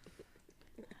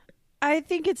 I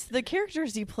think it's the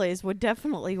characters he plays would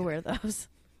definitely wear those.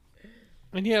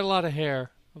 And he had a lot of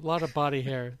hair, a lot of body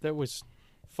hair that was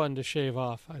fun to shave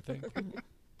off, I think.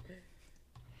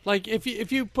 Like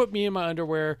if you put me in my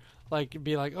underwear, like it'd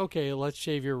be like, okay, let's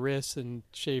shave your wrists and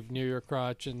shave near your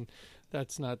crotch, and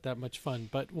that's not that much fun.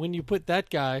 But when you put that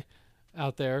guy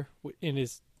out there in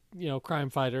his, crime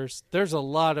fighters, there's a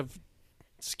lot of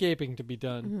scaping to be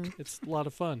done. Mm-hmm. It's a lot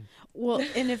of fun. Well,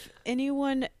 and if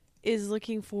anyone is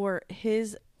looking for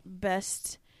his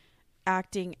best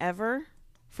acting ever,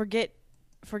 forget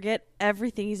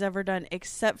everything he's ever done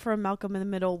except for Malcolm in the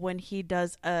Middle when he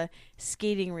does a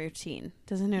skating routine.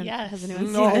 Has anyone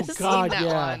seen Oh, this? God, Seen that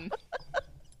yeah. one.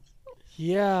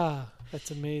 Yeah,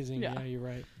 that's amazing. Yeah. Yeah, you're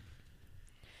right.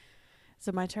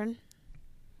 So my turn.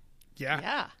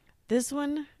 Yeah. This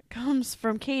one comes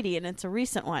from Katie, and it's a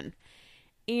recent one.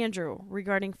 Andrew,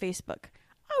 regarding Facebook,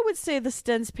 I would say the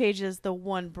Stens page is the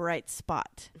one bright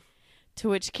spot. To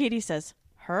which Katie says,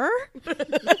 her?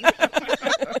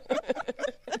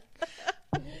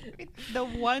 The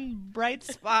one bright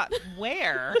spot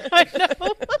where?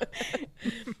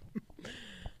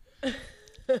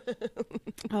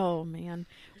 Oh, man.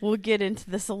 We'll get into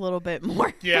this a little bit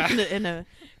more in a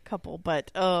couple, but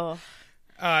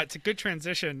It's a good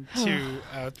transition to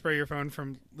throw your phone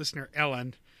from listener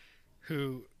Ellen,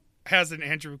 who has an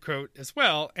Andrew quote as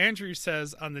well. Andrew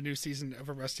says on the new season of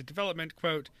Arrested Development,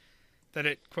 quote, that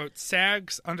it, quote,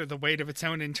 sags under the weight of its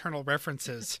own internal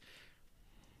references.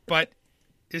 But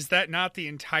is that not the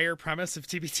entire premise of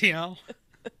TBTL?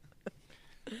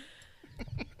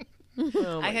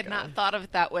 I had not thought of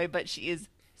it that way, but she is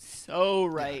so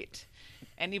right.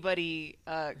 Anybody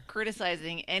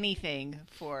criticizing anything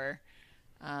for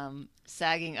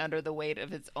sagging under the weight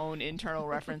of its own internal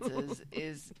references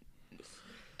is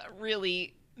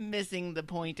really missing the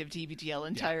point of TBTL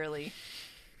entirely.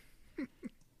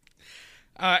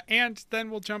 And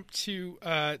then we'll jump to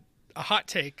a hot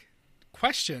take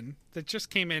question that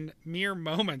just came in mere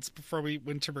moments before we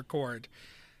went to record.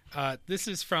 This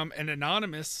is from an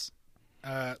anonymous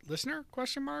listener, ?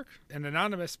 An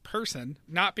anonymous person,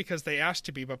 not because they asked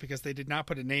to be, but because they did not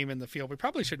put a name in the field. We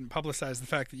probably shouldn't publicize the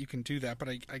fact that you can do that, but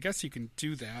I guess you can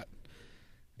do that.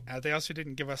 They also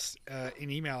didn't give us an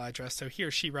email address, so he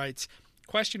or she writes,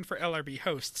 question for LRB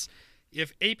hosts.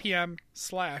 If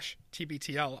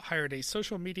APM/TBTL hired a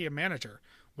social media manager,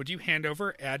 would you hand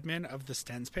over admin of the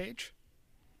Stens page?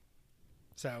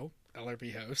 So,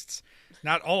 LRB hosts,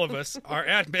 not all of us are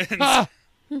admins.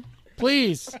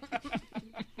 Please.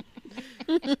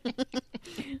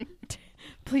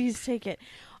 please take it.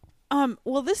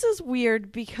 Well, this is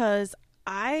weird because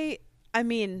I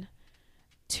mean,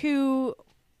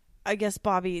 I guess,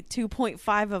 Bobby,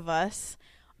 2.5 of us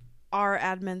are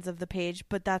admins of the page,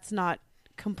 but that's not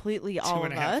completely all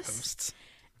of 2.5 us. hosts.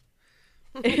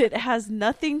 It has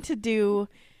nothing to do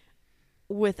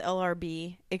with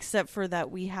LRB except for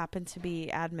that we happen to be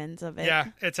admins of it. Yeah,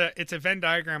 it's a Venn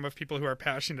diagram of people who are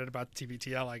passionate about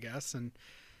TBTL, I guess. And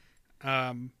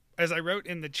as I wrote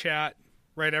in the chat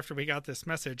right after we got this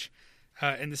message,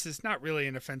 and this is not really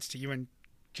an offense to you and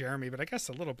Jeremy, but I guess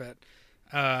a little bit.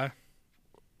 I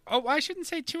shouldn't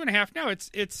say 2.5. No,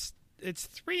 it's it's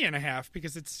 3.5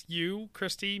 because it's you,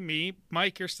 Christy, me,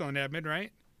 Mike. You're still an admin,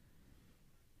 right?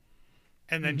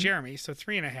 And then Jeremy, so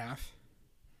 3.5.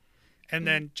 And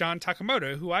then John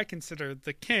Takamoto, who I consider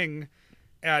the king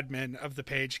admin of the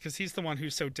page because he's the one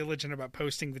who's so diligent about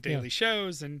posting the daily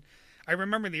shows. And I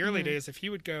remember in the early days, if he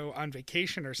would go on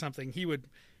vacation or something, he would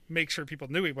make sure people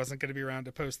knew he wasn't going to be around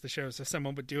to post the show, so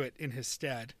someone would do it in his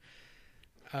stead.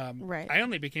 Right. I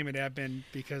only became an admin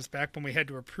because back when we had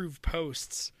to approve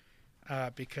posts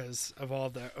because of all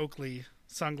the Oakley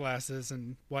sunglasses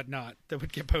and whatnot that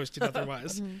would get posted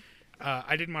otherwise.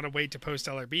 I didn't want to wait to post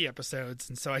LRB episodes,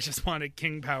 and so I just wanted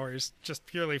King Powers just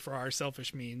purely for our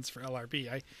selfish means for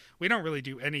LRB. We don't really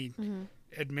do any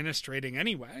administrating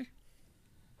anyway.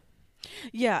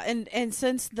 Yeah, and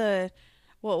since the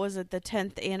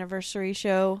 10th anniversary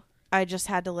show, I just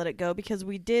had to let it go because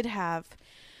we did have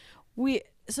we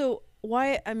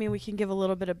can give a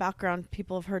little bit of background.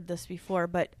 People have heard this before,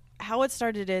 but how it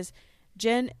started is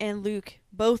Jen and Luke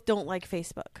both don't like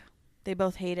Facebook. They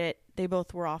both hate it. They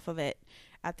both were off of it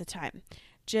at the time.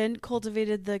 Jen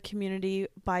cultivated the community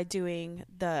by doing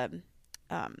the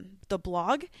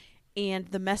blog and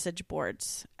the message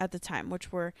boards at the time,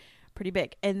 which were pretty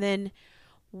big. And then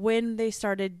when they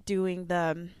started doing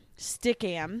the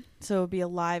Stickam, so it would be a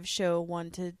live show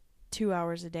 1 to 2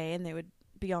 hours a day, and they would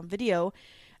be on video,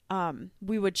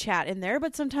 we would chat in there,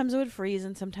 but sometimes it would freeze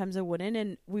and sometimes it wouldn't.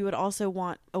 And we would also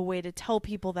want a way to tell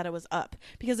people that it was up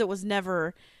because it was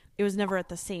never at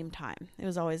the same time. It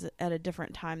was always at a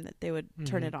different time that they would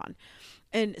turn it on.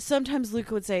 And sometimes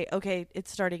Luke would say, okay,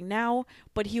 it's starting now,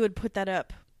 but he would put that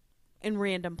up in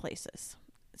random places.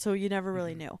 So you never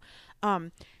really knew.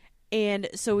 And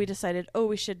so we decided,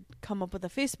 we should come up with a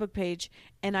Facebook page.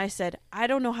 And I said, I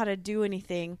don't know how to do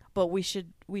anything, but we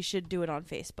should do it on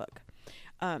Facebook.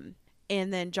 And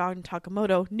then John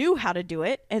Takamoto knew how to do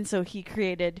it. And so he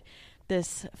created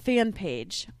this fan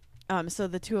page. So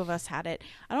the two of us had it.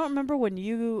 I don't remember when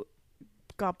you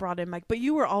got brought in, Mike, but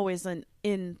you were always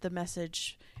in the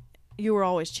message. You were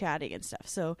always chatting and stuff.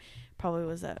 So probably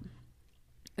was a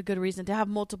good reason to have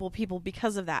multiple people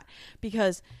because of that.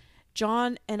 Because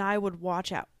John and I would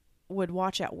watch at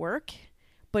work,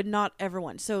 but not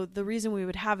everyone. So the reason we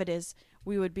would have it is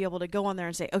we would be able to go on there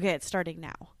and say, okay, it's starting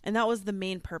now. And that was the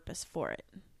main purpose for it,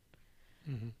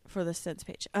 for the Sense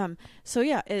page. So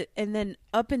yeah, and then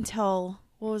up until,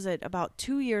 about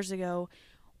 2 years ago,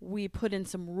 we put in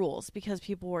some rules because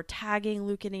people were tagging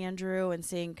Luke and Andrew and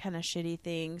saying kind of shitty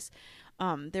things.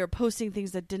 They were posting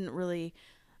things that didn't really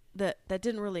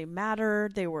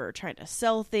matter. They were trying to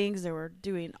sell things. They were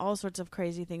doing all sorts of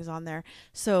crazy things on there.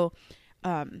 So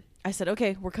I said,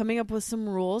 okay, we're coming up with some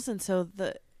rules. And so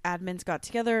the admins got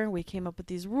together. We came up with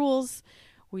these rules.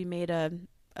 We made a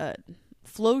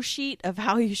flow sheet of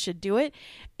how you should do it.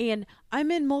 And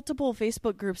I'm in multiple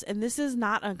Facebook groups, and this is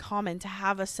not uncommon to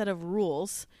have a set of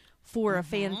rules for a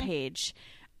fan page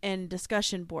and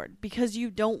discussion board because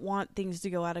you don't want things to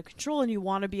go out of control and you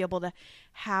want to be able to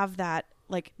have that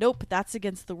like, nope, that's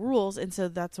against the rules. And so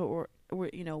that's what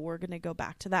we're going to go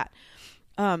back to that.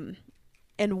 And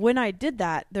when I did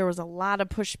that, there was a lot of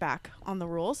pushback on the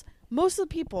rules. Most of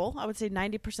the people, I would say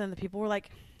 90% of the people were like,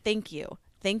 thank you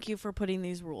for putting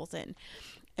these rules in.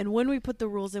 And when we put the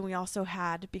rules in, we also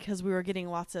had, because we were getting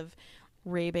lots of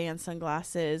Ray-Ban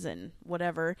sunglasses and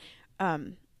whatever,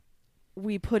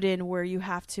 we put in where you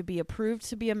have to be approved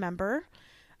to be a member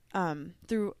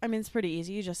it's pretty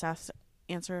easy. You just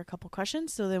answer a couple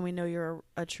questions, so then we know you're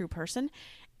a true person.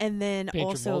 And then Paint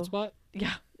also, your bald spot?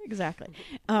 Yeah, exactly.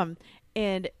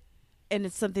 And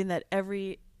it's something that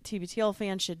every TBTL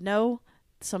fan should know.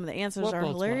 Some of the answers are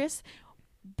hilarious,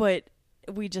 but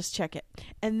we just check it.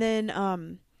 And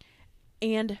then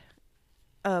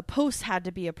posts had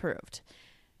to be approved,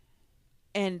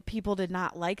 and people did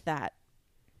not like that.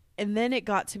 And then it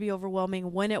got to be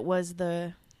overwhelming when it was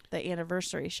the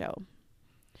anniversary show.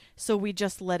 So we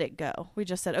just let it go. We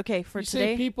just said, okay, for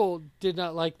today. Say people did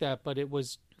not like that, but it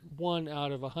was 1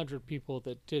 out of 100 people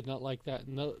that did not like that.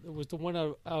 And it was the 1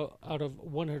 out of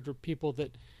 100 people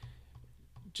that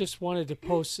just wanted to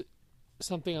post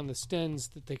something on the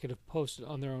Stens that they could have posted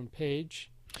on their own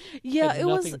page. Yeah, it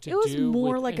was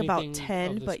more like about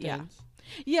 10, but yeah.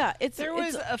 Yeah, there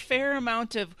was a fair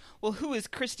amount of, well, who is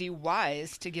Christy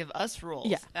Wise to give us rules?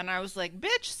 Yeah. And I was like,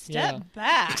 bitch, step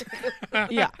back.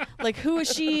 Yeah. Like, who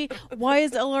is she? Why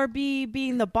is LRB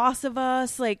being the boss of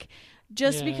us? Like,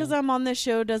 Just Yeah. because I'm on this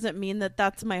show doesn't mean that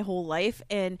that's my whole life.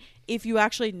 And if you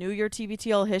actually knew your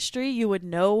TBTL history, you would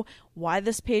know why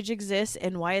this page exists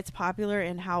and why it's popular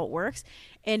and how it works.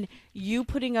 And you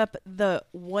putting up the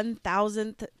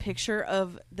 1,000th picture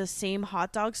of the same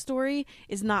hot dog story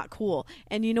is not cool.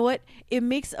 And you know what? It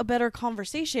makes a better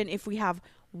conversation if we have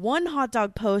one hot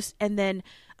dog post and then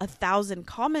 1,000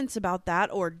 comments about that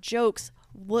or jokes,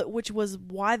 which was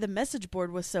why the message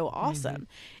board was so awesome,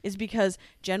 is because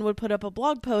Jen would put up a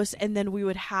blog post and then we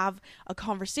would have a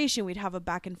conversation. We'd have a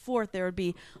back and forth. There would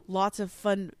be lots of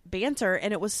fun banter.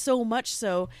 And it was so much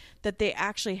so that they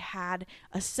actually had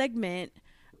a segment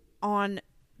on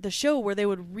the show where they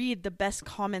would read the best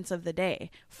comments of the day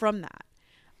from that.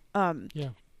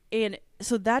 And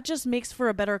so that just makes for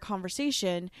a better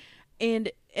conversation. And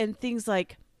things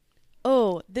like,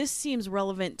 oh, this seems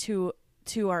relevant to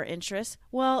our interests.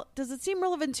 Well, does it seem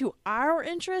relevant to our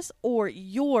interests or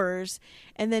yours?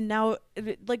 And then now,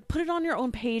 like, put it on your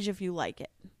own page if you like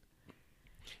it.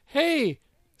 Hey,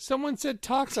 someone said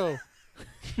taco.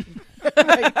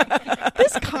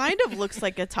 This kind of looks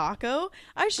like a taco.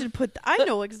 I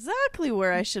know exactly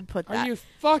where I should put that. Are you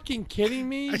fucking kidding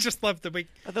me? I just love the way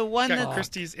The one that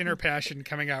Christie's inner passion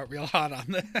coming out real hot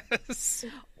on this.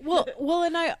 Well,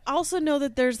 and I also know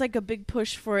that there's like a big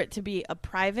push for it to be a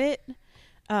private,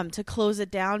 to close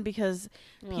it down because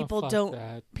people fuck don't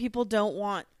that.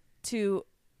 want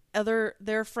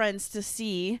their friends to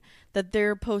see that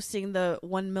they're posting the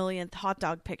 1 millionth hot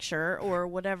dog picture or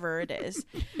whatever it is.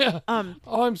 Oh,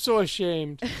 I'm so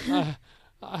ashamed.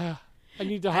 I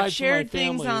need to hide I've shared from my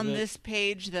family things on that- this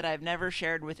page that I've never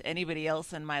shared with anybody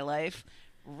else in my life.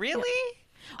 Really?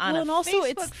 On Well, a and also Facebook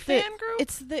it's fan group?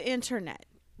 it's the internet.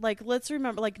 Like, let's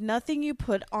remember, like, nothing you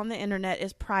put on the internet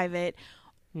is private.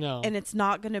 No. And it's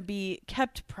not going to be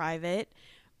kept private.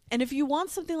 And if you want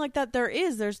something like that,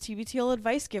 there's TBTL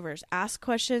advice givers. Ask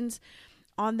questions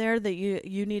on there that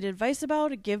you need advice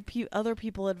about, give other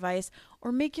people advice,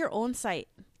 or make your own site.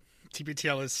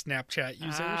 TBTL is Snapchat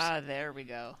users. There we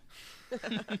go.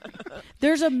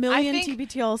 There's a million I think-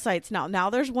 TBTL sites now. Now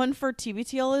there's one for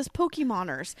TBTL as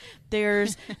Pokemoners.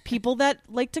 There's people that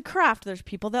like to craft. There's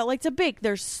people that like to bake.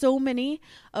 There's so many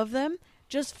of them.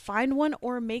 Just find one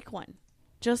or make one.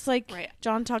 Just like Right.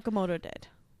 John Takamoto did.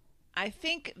 I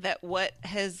think that what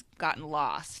has gotten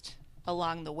lost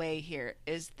along the way here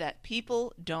is that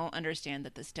people don't understand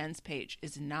that the Stens page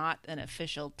is not an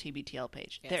official TBTL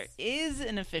page. There is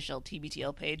an official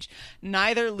TBTL page.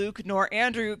 Neither Luke nor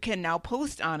Andrew can now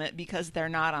post on it because they're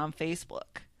not on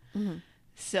Facebook.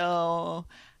 So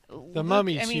the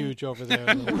mummy's huge over there.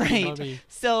 The right. mummy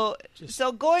So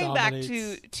going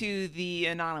dominates. back to the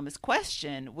anonymous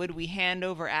question, would we hand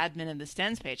over admin of the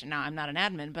Stens page? Now, I'm not an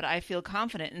admin, but I feel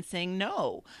confident in saying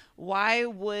no. Why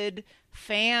would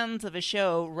fans of a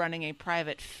show running a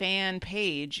private fan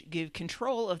page give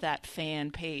control of that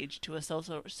fan page to a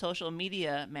social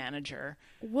media manager?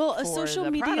 Well, a for social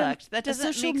the media product? That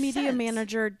doesn't social make media sense.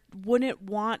 manager wouldn't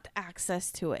want access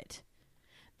to it.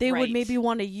 They would Right. maybe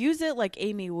want to use it like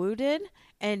Amy Wu did,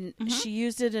 and she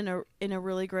used it in a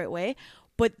really great way.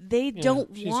 But they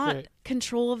don't she's want great.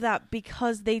 control of that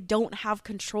because they don't have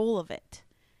control of it.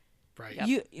 Right.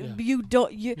 You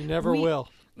don't. You never will.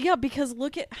 Yeah, because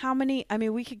look at how many. I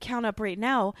mean, we could count up right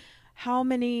now how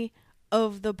many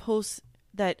of the posts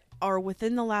that are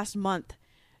within the last month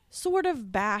sort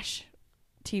of bash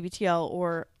TBTL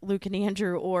or Luke and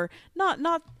Andrew, or not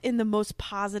in the most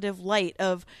positive light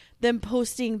of them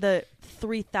posting the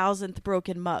 3,000th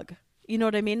broken mug. You know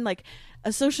what I mean? Like,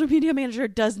 a social media manager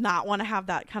does not want to have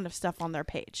that kind of stuff on their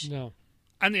page. No.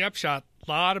 On the upshot,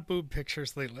 a lot of boob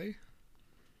pictures lately.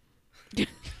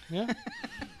 Yeah.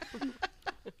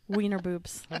 Wiener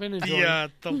boobs. I've been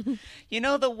enjoying The You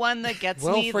know, the one that gets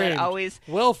well me framed. that always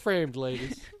Well framed,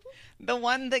 ladies. the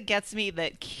one that gets me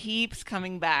that keeps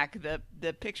coming back,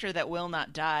 the picture that will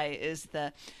not die, is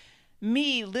the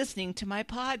me listening to my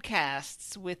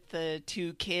podcasts with the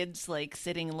two kids like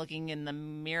sitting and looking in the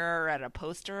mirror at a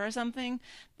poster or something.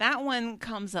 That one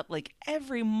comes up like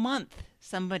every month.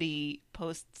 Somebody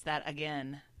posts that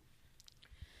again.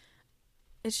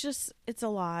 It's a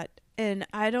lot, and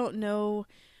I don't know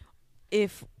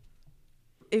if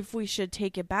we should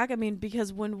take it back. I mean,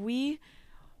 because when we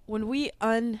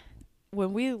let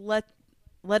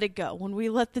it go, when we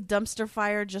let the dumpster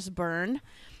fire just burn,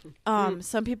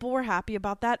 some people were happy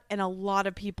about that, and a lot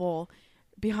of people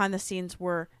behind the scenes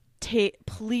were,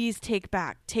 please take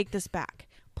this back,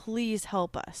 please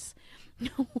help us.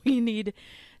 We need.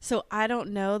 So I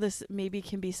don't know. This maybe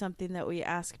can be something that we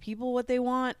ask people what they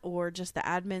want, or just the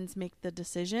admins make the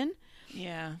decision.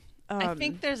 Yeah. I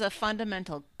think there's a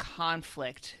fundamental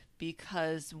conflict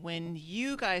because when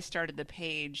you guys started the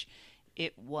page,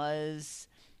 it was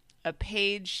a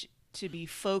page to be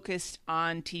focused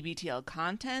on TBTL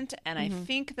content. And I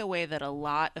think the way that a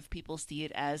lot of people see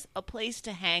it as a place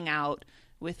to hang out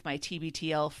with my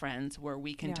TBTL friends where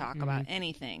we can talk about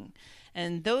anything.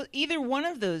 And either one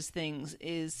of those things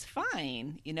is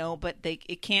fine, but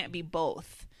it can't be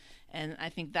both. And I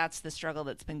think that's the struggle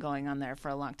that's been going on there for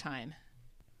a long time.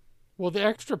 Well, the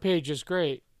extra page is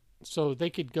great, so they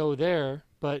could go there,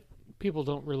 but people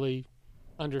don't really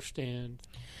understand.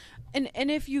 And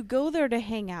if you go there to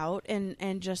hang out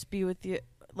and just be with you,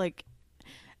 like,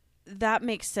 that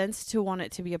makes sense to want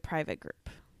it to be a private group.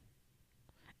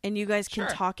 And you guys can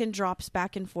talk in drops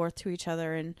back and forth to each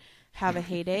other and have a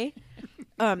heyday.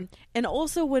 And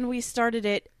also when we started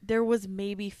it, there was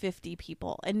maybe 50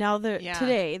 people. And now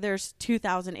today there's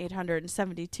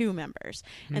 2,872 members.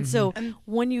 And so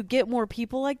when you get more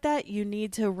people like that, you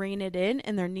need to rein it in,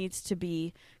 and there needs to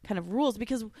be kind of rules,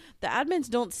 because the admins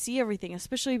don't see everything,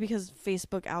 especially because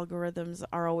Facebook algorithms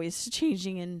are always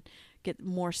changing and get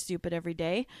more stupid every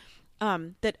day.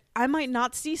 That I might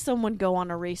not see someone go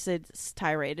on a racist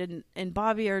tirade, and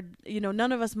Bobby or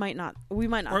none of us might not. We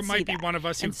might not. Or it see might be that. one of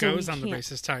us who And so goes we on the can't.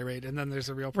 racist tirade, and then there's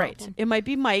a real problem. Right. It might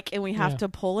be Mike, and we have Yeah. to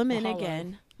pull him in Well, hello.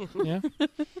 again.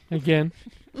 Yeah. Again.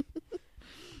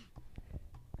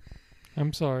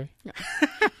 I'm sorry.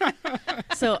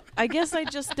 So I guess I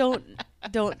just don't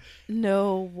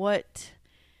know what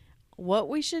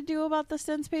we should do about the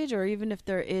Sense page, or even if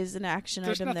there is an action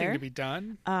There's item nothing there. to be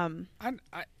done.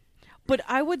 But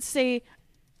I would say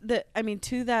that,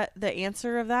 the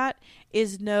answer of that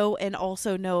is no, and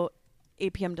also no,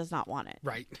 APM does not want it.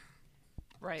 Right.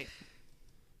 Right.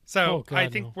 So Oh, God, I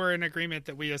think no. we're in agreement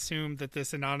that we assume that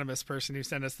this anonymous person who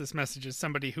sent us this message is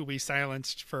somebody who we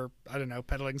silenced for, I don't know,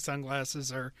 peddling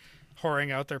sunglasses or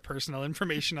whoring out their personal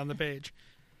information on the page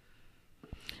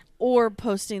Or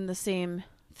posting the same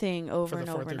thing over for the and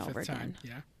fourth over and or over fifth again.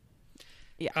 time.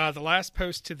 Yeah. The last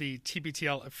post to the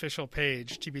TBTL official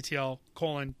page, TBTL: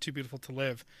 Too Beautiful to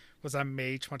Live, was on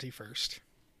May 21st.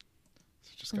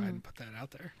 So just go ahead and put that out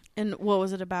there. And what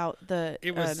was it about?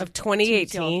 It was- Of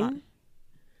 2018?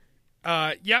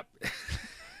 Yep.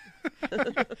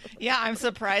 Yeah, I'm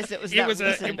surprised it was It that was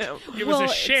recent. it was Well, a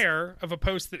it's- share of a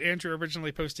post that Andrew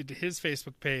originally posted to his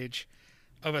Facebook page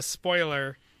of a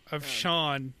spoiler of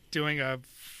Sean doing a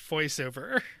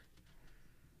voiceover.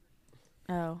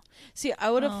 Oh, see, I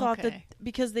would have thought that okay.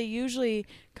 because they usually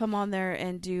come on there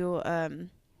and do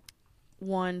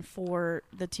one for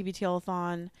the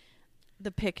TBTL-a-thon,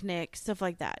 the picnic, stuff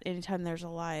like that. Anytime there's a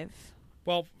live.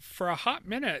 Well, for a hot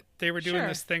minute, they were doing Sure.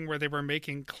 this thing where they were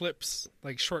making clips,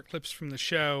 like short clips from the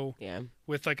show, Yeah.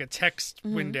 with like a text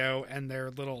window and their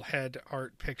little head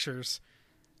art pictures,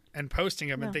 and posting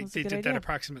them. Yeah, and they that's a did good that idea.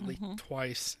 approximately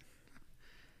twice,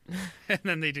 and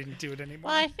then they didn't do it anymore.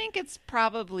 Well, I think it's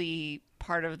probably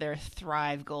part of their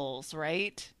Thrive goals,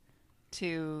 right?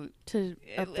 To To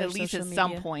at up their least social at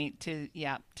some media. point to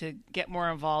get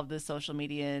more involved with social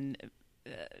media and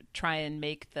try and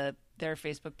make their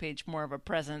Facebook page more of a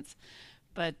presence.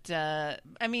 But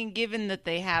given that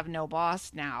they have no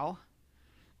boss now,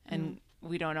 and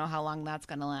we don't know how long that's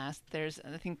going to last,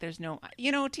 I think there's no,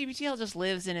 TBTL just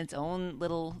lives in its own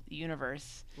little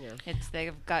universe. Yeah.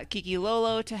 They've got Kiki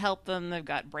Lolo to help them. They've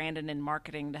got Brandon in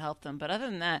marketing to help them. But other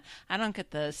than that, I don't get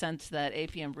the sense that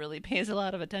APM really pays a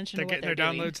lot of attention They're to what getting their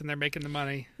they're doing. downloads and they're making the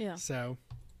money. Yeah. So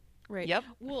Right. Yep.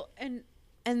 Well, and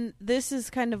this is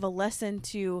kind of a lesson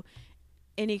to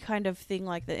any kind of thing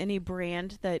like that, any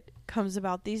brand that comes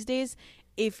about these days.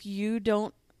 If you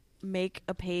don't make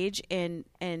a page and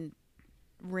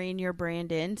rein your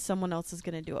brand in, someone else is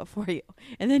going to do it for you,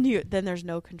 and then there's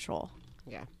no control,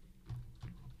 Yeah.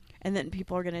 and then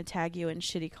people are going to tag you in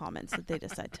shitty comments that they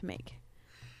decide to make.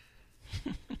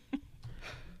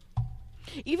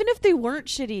 Even if they weren't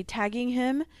shitty, tagging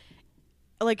him,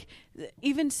 like,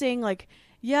 even saying like,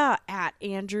 yeah, at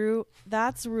Andrew,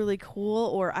 that's really cool,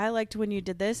 or I liked when you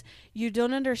did this. You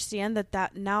don't understand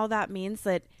that now that means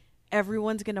that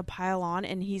everyone's going to pile on,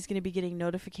 and he's going to be getting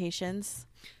notifications,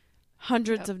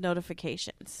 hundreds of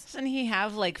notifications. Doesn't he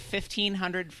have like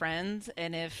 1,500 friends?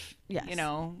 And if, Yes.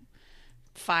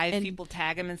 5 And- people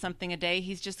tag him in something a day,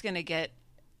 he's just going to get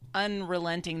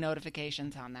unrelenting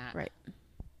notifications on that. Right.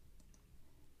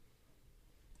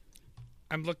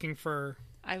 I'm looking for.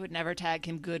 I would never tag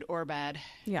him good or bad.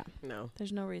 Yeah. No.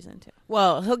 There's no reason to.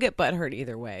 Well, he'll get butthurt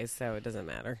either way, so it doesn't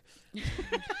matter.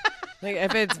 Like,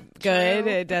 if it's good,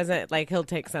 it doesn't, like, he'll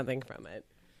take something from it.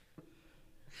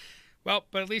 Well,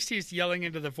 but at least he's yelling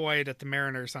into the void at the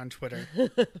Mariners on Twitter.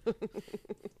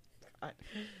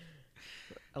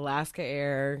 Alaska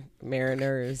Air,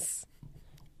 Mariners.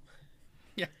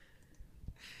 Yeah.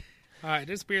 It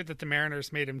is weird that the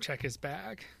Mariners made him check his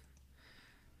bag.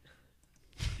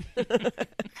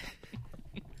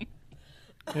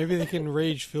 Maybe they can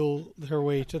rage fill their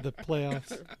way to the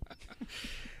playoffs.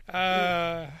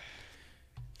 That's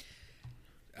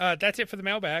it for the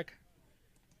mailbag.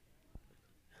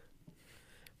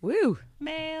 Woo! We need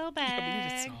a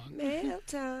Mailbag. song. Mail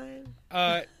time.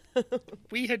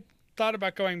 We had thought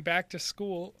about going back to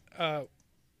school.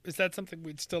 Is that something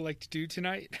we'd still like to do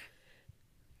tonight?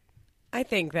 I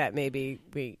think that maybe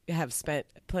we have spent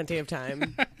plenty of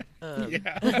time.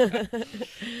 Yeah.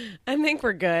 I think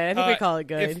we're good. I think we call it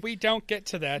good. If we don't get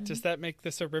to that, does that make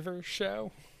this a river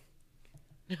show?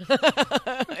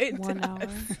 1 hour.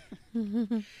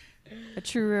 A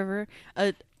true river.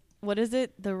 What is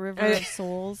it? The river of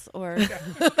souls, or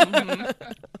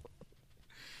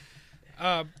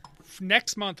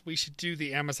Next month we should do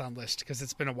the Amazon list because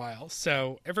it's been a while.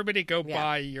 So everybody go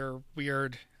buy your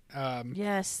weird.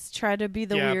 yes, try to be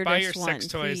the buy your weirdest one. sex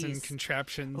toys and please.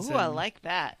 contraptions. Ooh, I and- like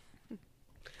that.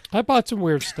 I bought some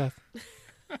weird stuff.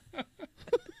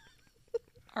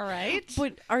 All right.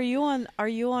 But are you on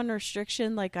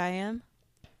restriction like I am?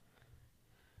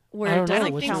 Where I it don't know.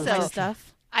 doesn't What's count your my restriction?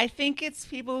 stuff. I think it's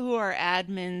people who are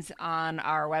admins on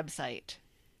our website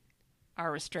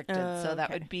are restricted. So that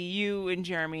okay. would be you and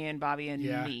Jeremy and Bobby and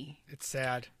Yeah, me. it's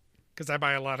sad because I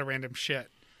buy a lot of random shit.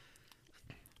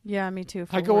 Yeah, me too.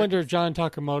 for I go work. under John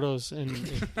Takamoto's, and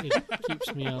it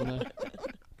keeps me on the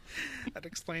That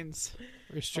explains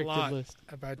a restricted lot list.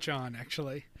 about John,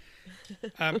 actually.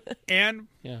 And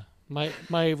Yeah,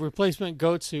 my replacement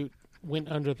goat suit went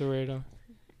under the radar.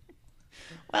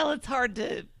 Well, it's hard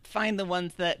to find the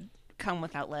ones that come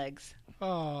without legs.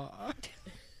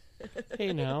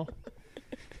 Hey, now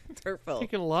It's hurtful.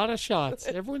 taking a lot of shots.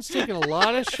 Everyone's taking a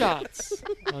lot of shots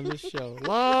on this show. A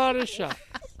lot of shots.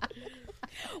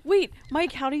 Wait,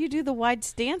 Mike, how do you do the wide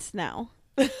stance now?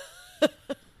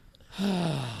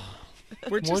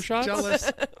 we're just shots?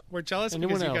 jealous. We're jealous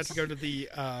Anyone because you got else? to go to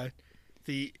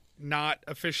the not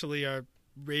officially a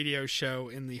radio show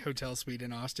in the hotel suite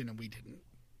in Austin, and we didn't.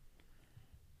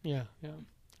 Yeah.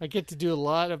 I get to do a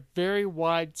lot of very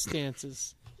wide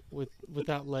stances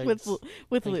without legs.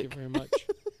 With Thank you Luke. very much.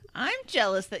 I'm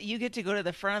jealous that you get to go to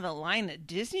the front of the line at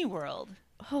Disney World.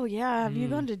 Oh yeah, have you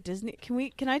gone to Disney?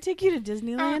 Can I take you to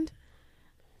Disneyland?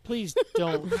 Please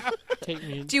don't take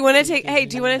me. Do you want to take? Hey,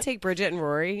 do you want to take Bridget and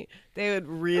Rory? They would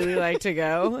really like to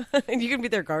go, and you can be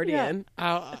their guardian.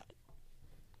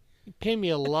 Pay me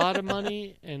a lot of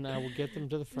money, and I will get them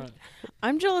to the front.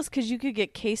 I'm jealous because you could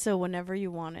get queso whenever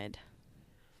you wanted.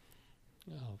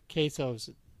 Oh, queso's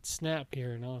snap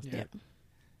here in Austin. Yeah.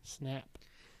 Snap.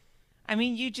 I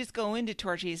mean, you just go into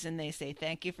Torchy's and they say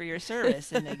thank you for your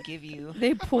service, and they give you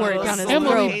They pour it a down his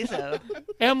little Emily. throat. queso.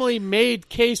 Emily made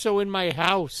queso in my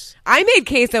house I made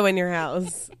queso in your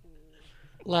house.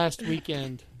 last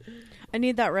weekend. I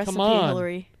need that recipe, on.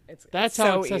 Hillary. That's so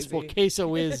how accessible easy.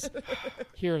 queso is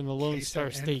here in the Lone Queso Star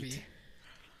envy. State.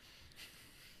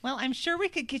 Well, I'm sure we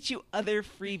could get you other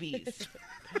freebies.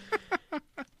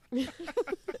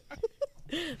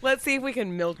 Let's see if we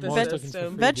can milk the I'm always looking for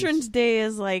system. freebies. Veterans Day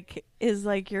is like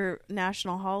your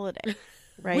national holiday,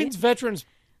 right? When's Veteran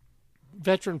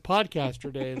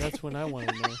Podcaster Day? That's when I want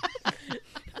to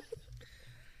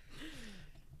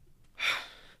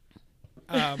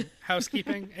know.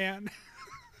 Housekeeping, Anne.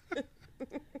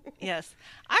 Yes.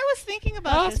 I was thinking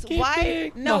about this. Why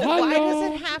Housekeeping. no, why Hello.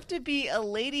 does it have to be a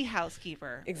lady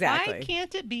housekeeper? Exactly. Why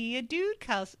can't it be a dude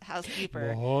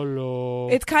housekeeper? Hello.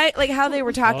 It's kind of like how they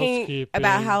were talking Housekeeping.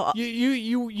 about how.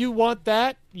 you want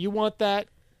that? You want that?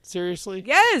 Seriously?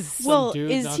 Yes. well, dude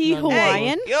is knocking he on the door.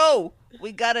 Hawaiian? Yo,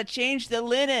 we gotta change the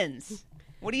linens.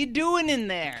 What are you doing in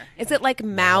there? Is it like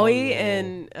Maui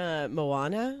and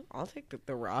Moana? I'll take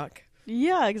the Rock.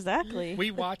 Yeah, exactly.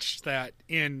 We watched that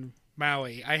in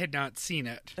Maui. I had not seen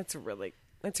it. That's really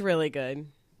good.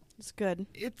 It's good.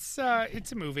 It's a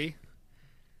movie.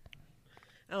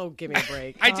 Oh, give me a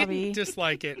break. I Bobby. didn't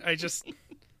dislike it. I just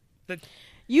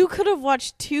You could have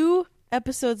watched 2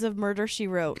 episodes of Murder, She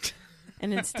Wrote,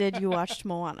 and instead you watched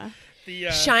Moana. the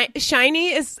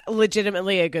Shiny is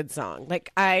legitimately a good song.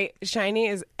 Shiny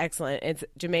is excellent. It's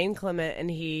Jermaine Clement, and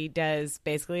he does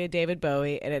basically a David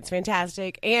Bowie, and it's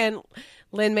fantastic. And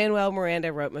Lin-Manuel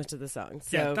Miranda wrote most of the songs.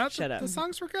 So shut up. The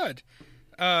songs were good.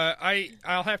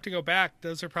 I'll have to go back.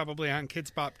 Those are probably on Kids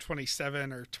Bop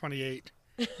 27 or 28.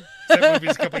 That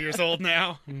movie's a couple years old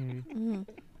now.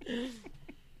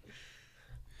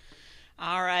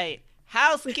 All right.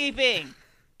 Housekeeping.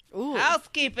 Ooh.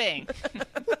 Housekeeping.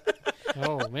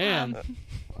 Oh man.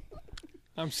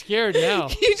 I'm scared now.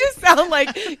 You just sound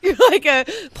like you're like a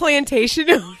plantation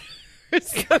owner.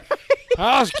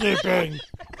 Housekeeping.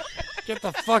 Get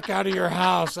the fuck out of your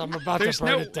house. I'm about There's to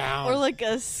burn no- it down. Or like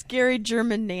a scary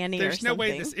German nanny or There's something. no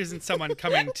way this isn't someone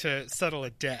coming to settle a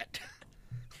debt.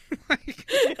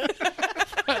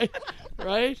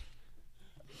 right?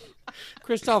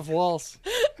 Christoph Waltz.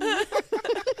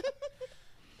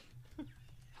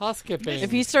 Housekeeping.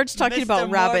 If he starts talking Mr. about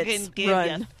rabbits, Morgan gave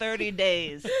run. you 30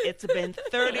 days. It's been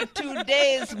 32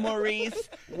 days, Maurice.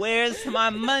 Where's my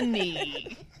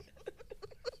money?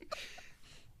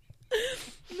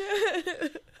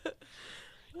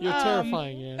 You're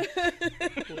terrifying, yeah.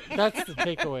 That's the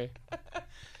takeaway.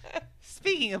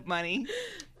 Speaking of money,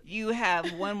 you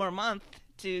have one more month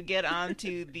to get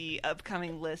onto the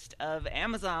upcoming list of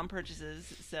Amazon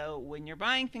purchases. So when you're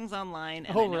buying things online,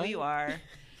 and I know right. you are,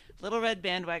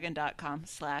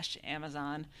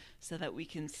 littleredbandwagon.com/Amazon so that we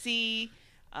can see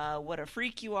what a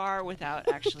freak you are without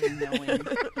actually knowing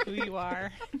who you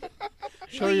are.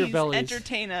 Show your Please bellies.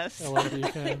 entertain us.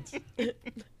 LRB fans.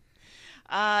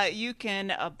 You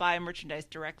can buy merchandise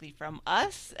directly from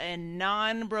us and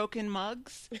non-broken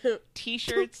mugs,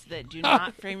 T-shirts that do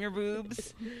not frame your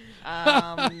boobs,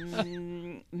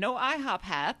 no IHOP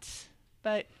hats.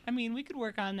 But, I mean, we could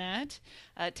work on that.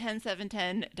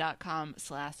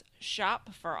 10710.com/shop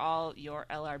for all your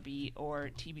LRB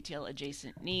or TBTL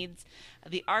adjacent needs.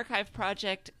 The archive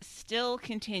project still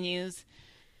continues.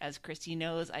 As Christy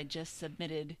knows, I just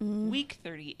submitted week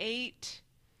 38.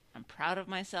 I'm proud of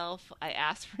myself. I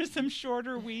asked for some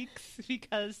shorter weeks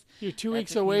because You're 2 that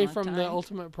weeks took me a away long from the time.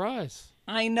 ultimate prize.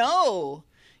 I know.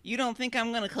 You don't think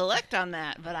I'm going to collect on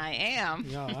that, but I am.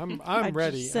 Yeah, I'm I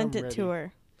ready. just sent I'm it to ready.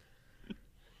 her.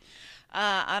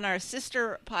 On our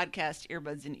sister podcast,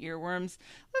 Earbuds and Earworms,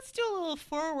 let's do a little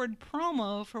forward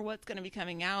promo for what's going to be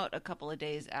coming out a couple of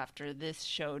days after this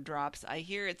show drops. I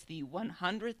hear it's the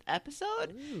 100th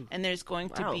episode, and there's going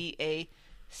to Wow. be a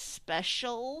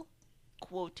special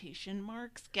quotation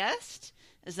marks guest.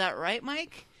 Is that right,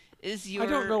 Mike? I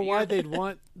don't know why they'd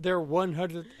want their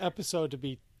 100th episode to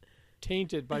be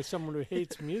tainted by someone who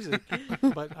hates music,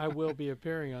 but I will be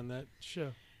appearing on that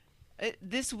show.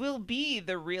 This will be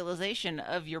the realization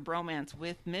of your bromance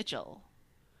with Mitchell.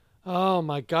 Oh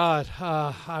my God!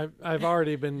 I've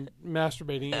already been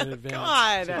masturbating in advance.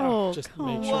 God. to Oh, just come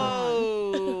make sure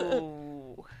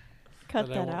Whoa. Cut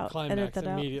that I that won't out. climax Edit that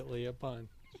out. immediately upon.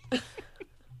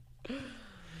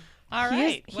 All He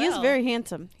right. is, he is very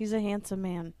handsome. He's a handsome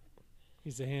man.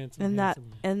 He's a handsome. And that handsome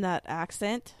man. and that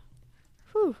accent.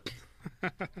 Whew.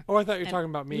 Oh, I thought you were talking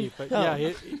about me, but Oh.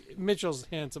 yeah, Mitchell's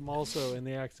handsome also, and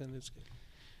the accent is good.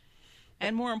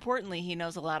 And more importantly, he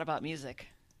knows a lot about music.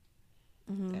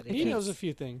 That He is- knows a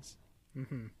few things.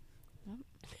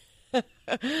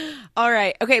 All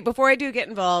right. Okay. Before I do get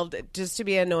involved, just to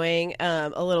be annoying, a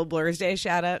little Blur's Day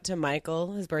shout out to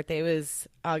Michael. His birthday was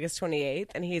August 28th,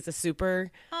 and he's a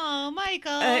super. Oh,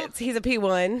 Michael. He's a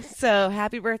P1. So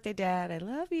happy birthday, Dad! I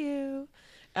love you.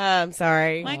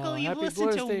 Sorry. Michael, you've happy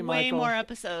listened to Blur's Day, way Michael. more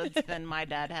episodes than my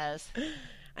dad has.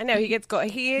 I know he gets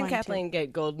gold. He and Mine too. Kathleen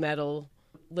get gold medal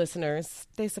listeners.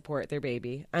 They support their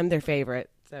baby. I'm their favorite,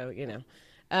 so you know.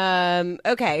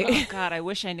 Okay. Oh, God, I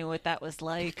wish I knew what that was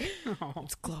like.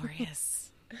 It's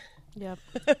glorious. Yep.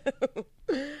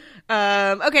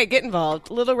 Okay, get involved.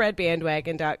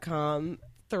 LittleRedBandwagon.com,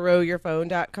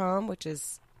 ThrowYourPhone.com, which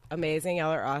is amazing.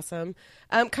 Y'all are awesome.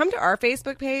 Come to our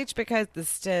Facebook page because the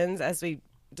Stins, as we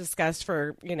discussed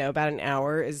for about an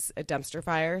hour, is a dumpster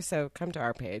fire. So come to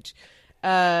our page.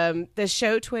 The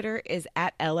show Twitter is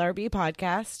at LRB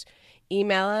Podcast.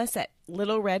 Email us at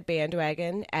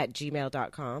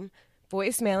littleredbandwagon@gmail.com.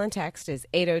 Voicemail and text is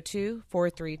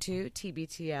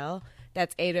 802-432-TBTL.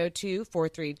 That's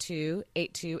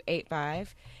 802-432-8285.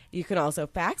 You can also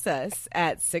fax us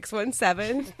at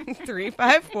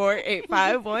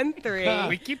 617-354-8513.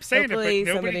 We keep saying Hopefully it,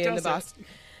 but nobody somebody in the does it. Boston.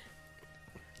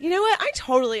 You know what? I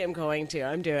totally am going to.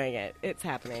 I'm doing it. It's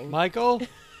happening. Michael,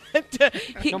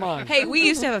 He- come on. Hey, we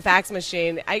used to have a fax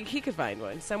machine. He could find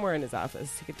one somewhere in his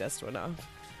office. He could dust one off.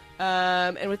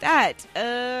 And with that,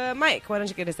 Mike, why don't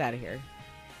you get us out of here?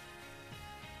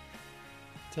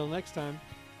 Till next time,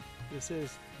 this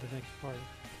is the next part.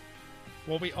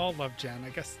 Well, we all love Jen. I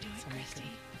guess someone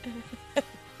can.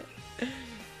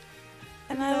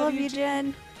 And I love you,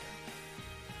 Jen.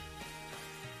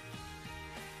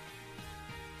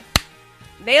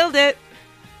 Nailed it.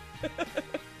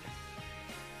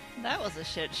 That was a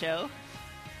shit show.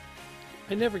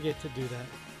 I never get to do that.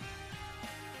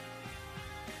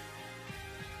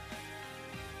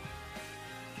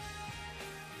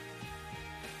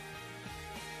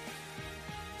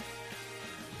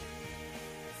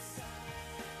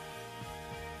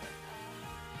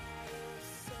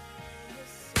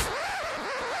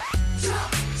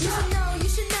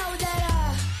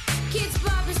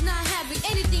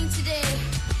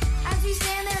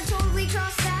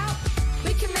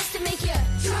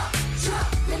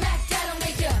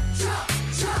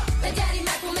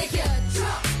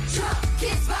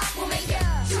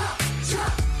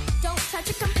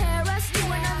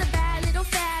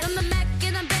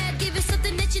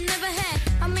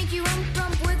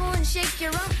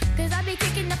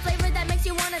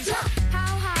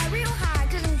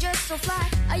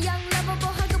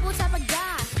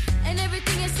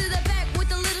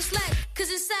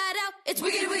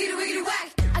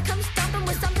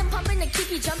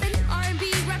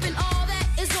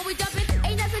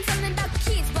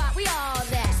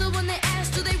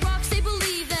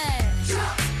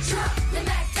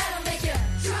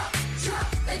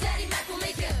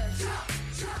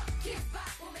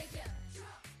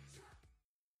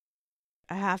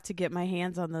 I have to get my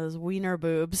hands on those wiener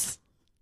boobs.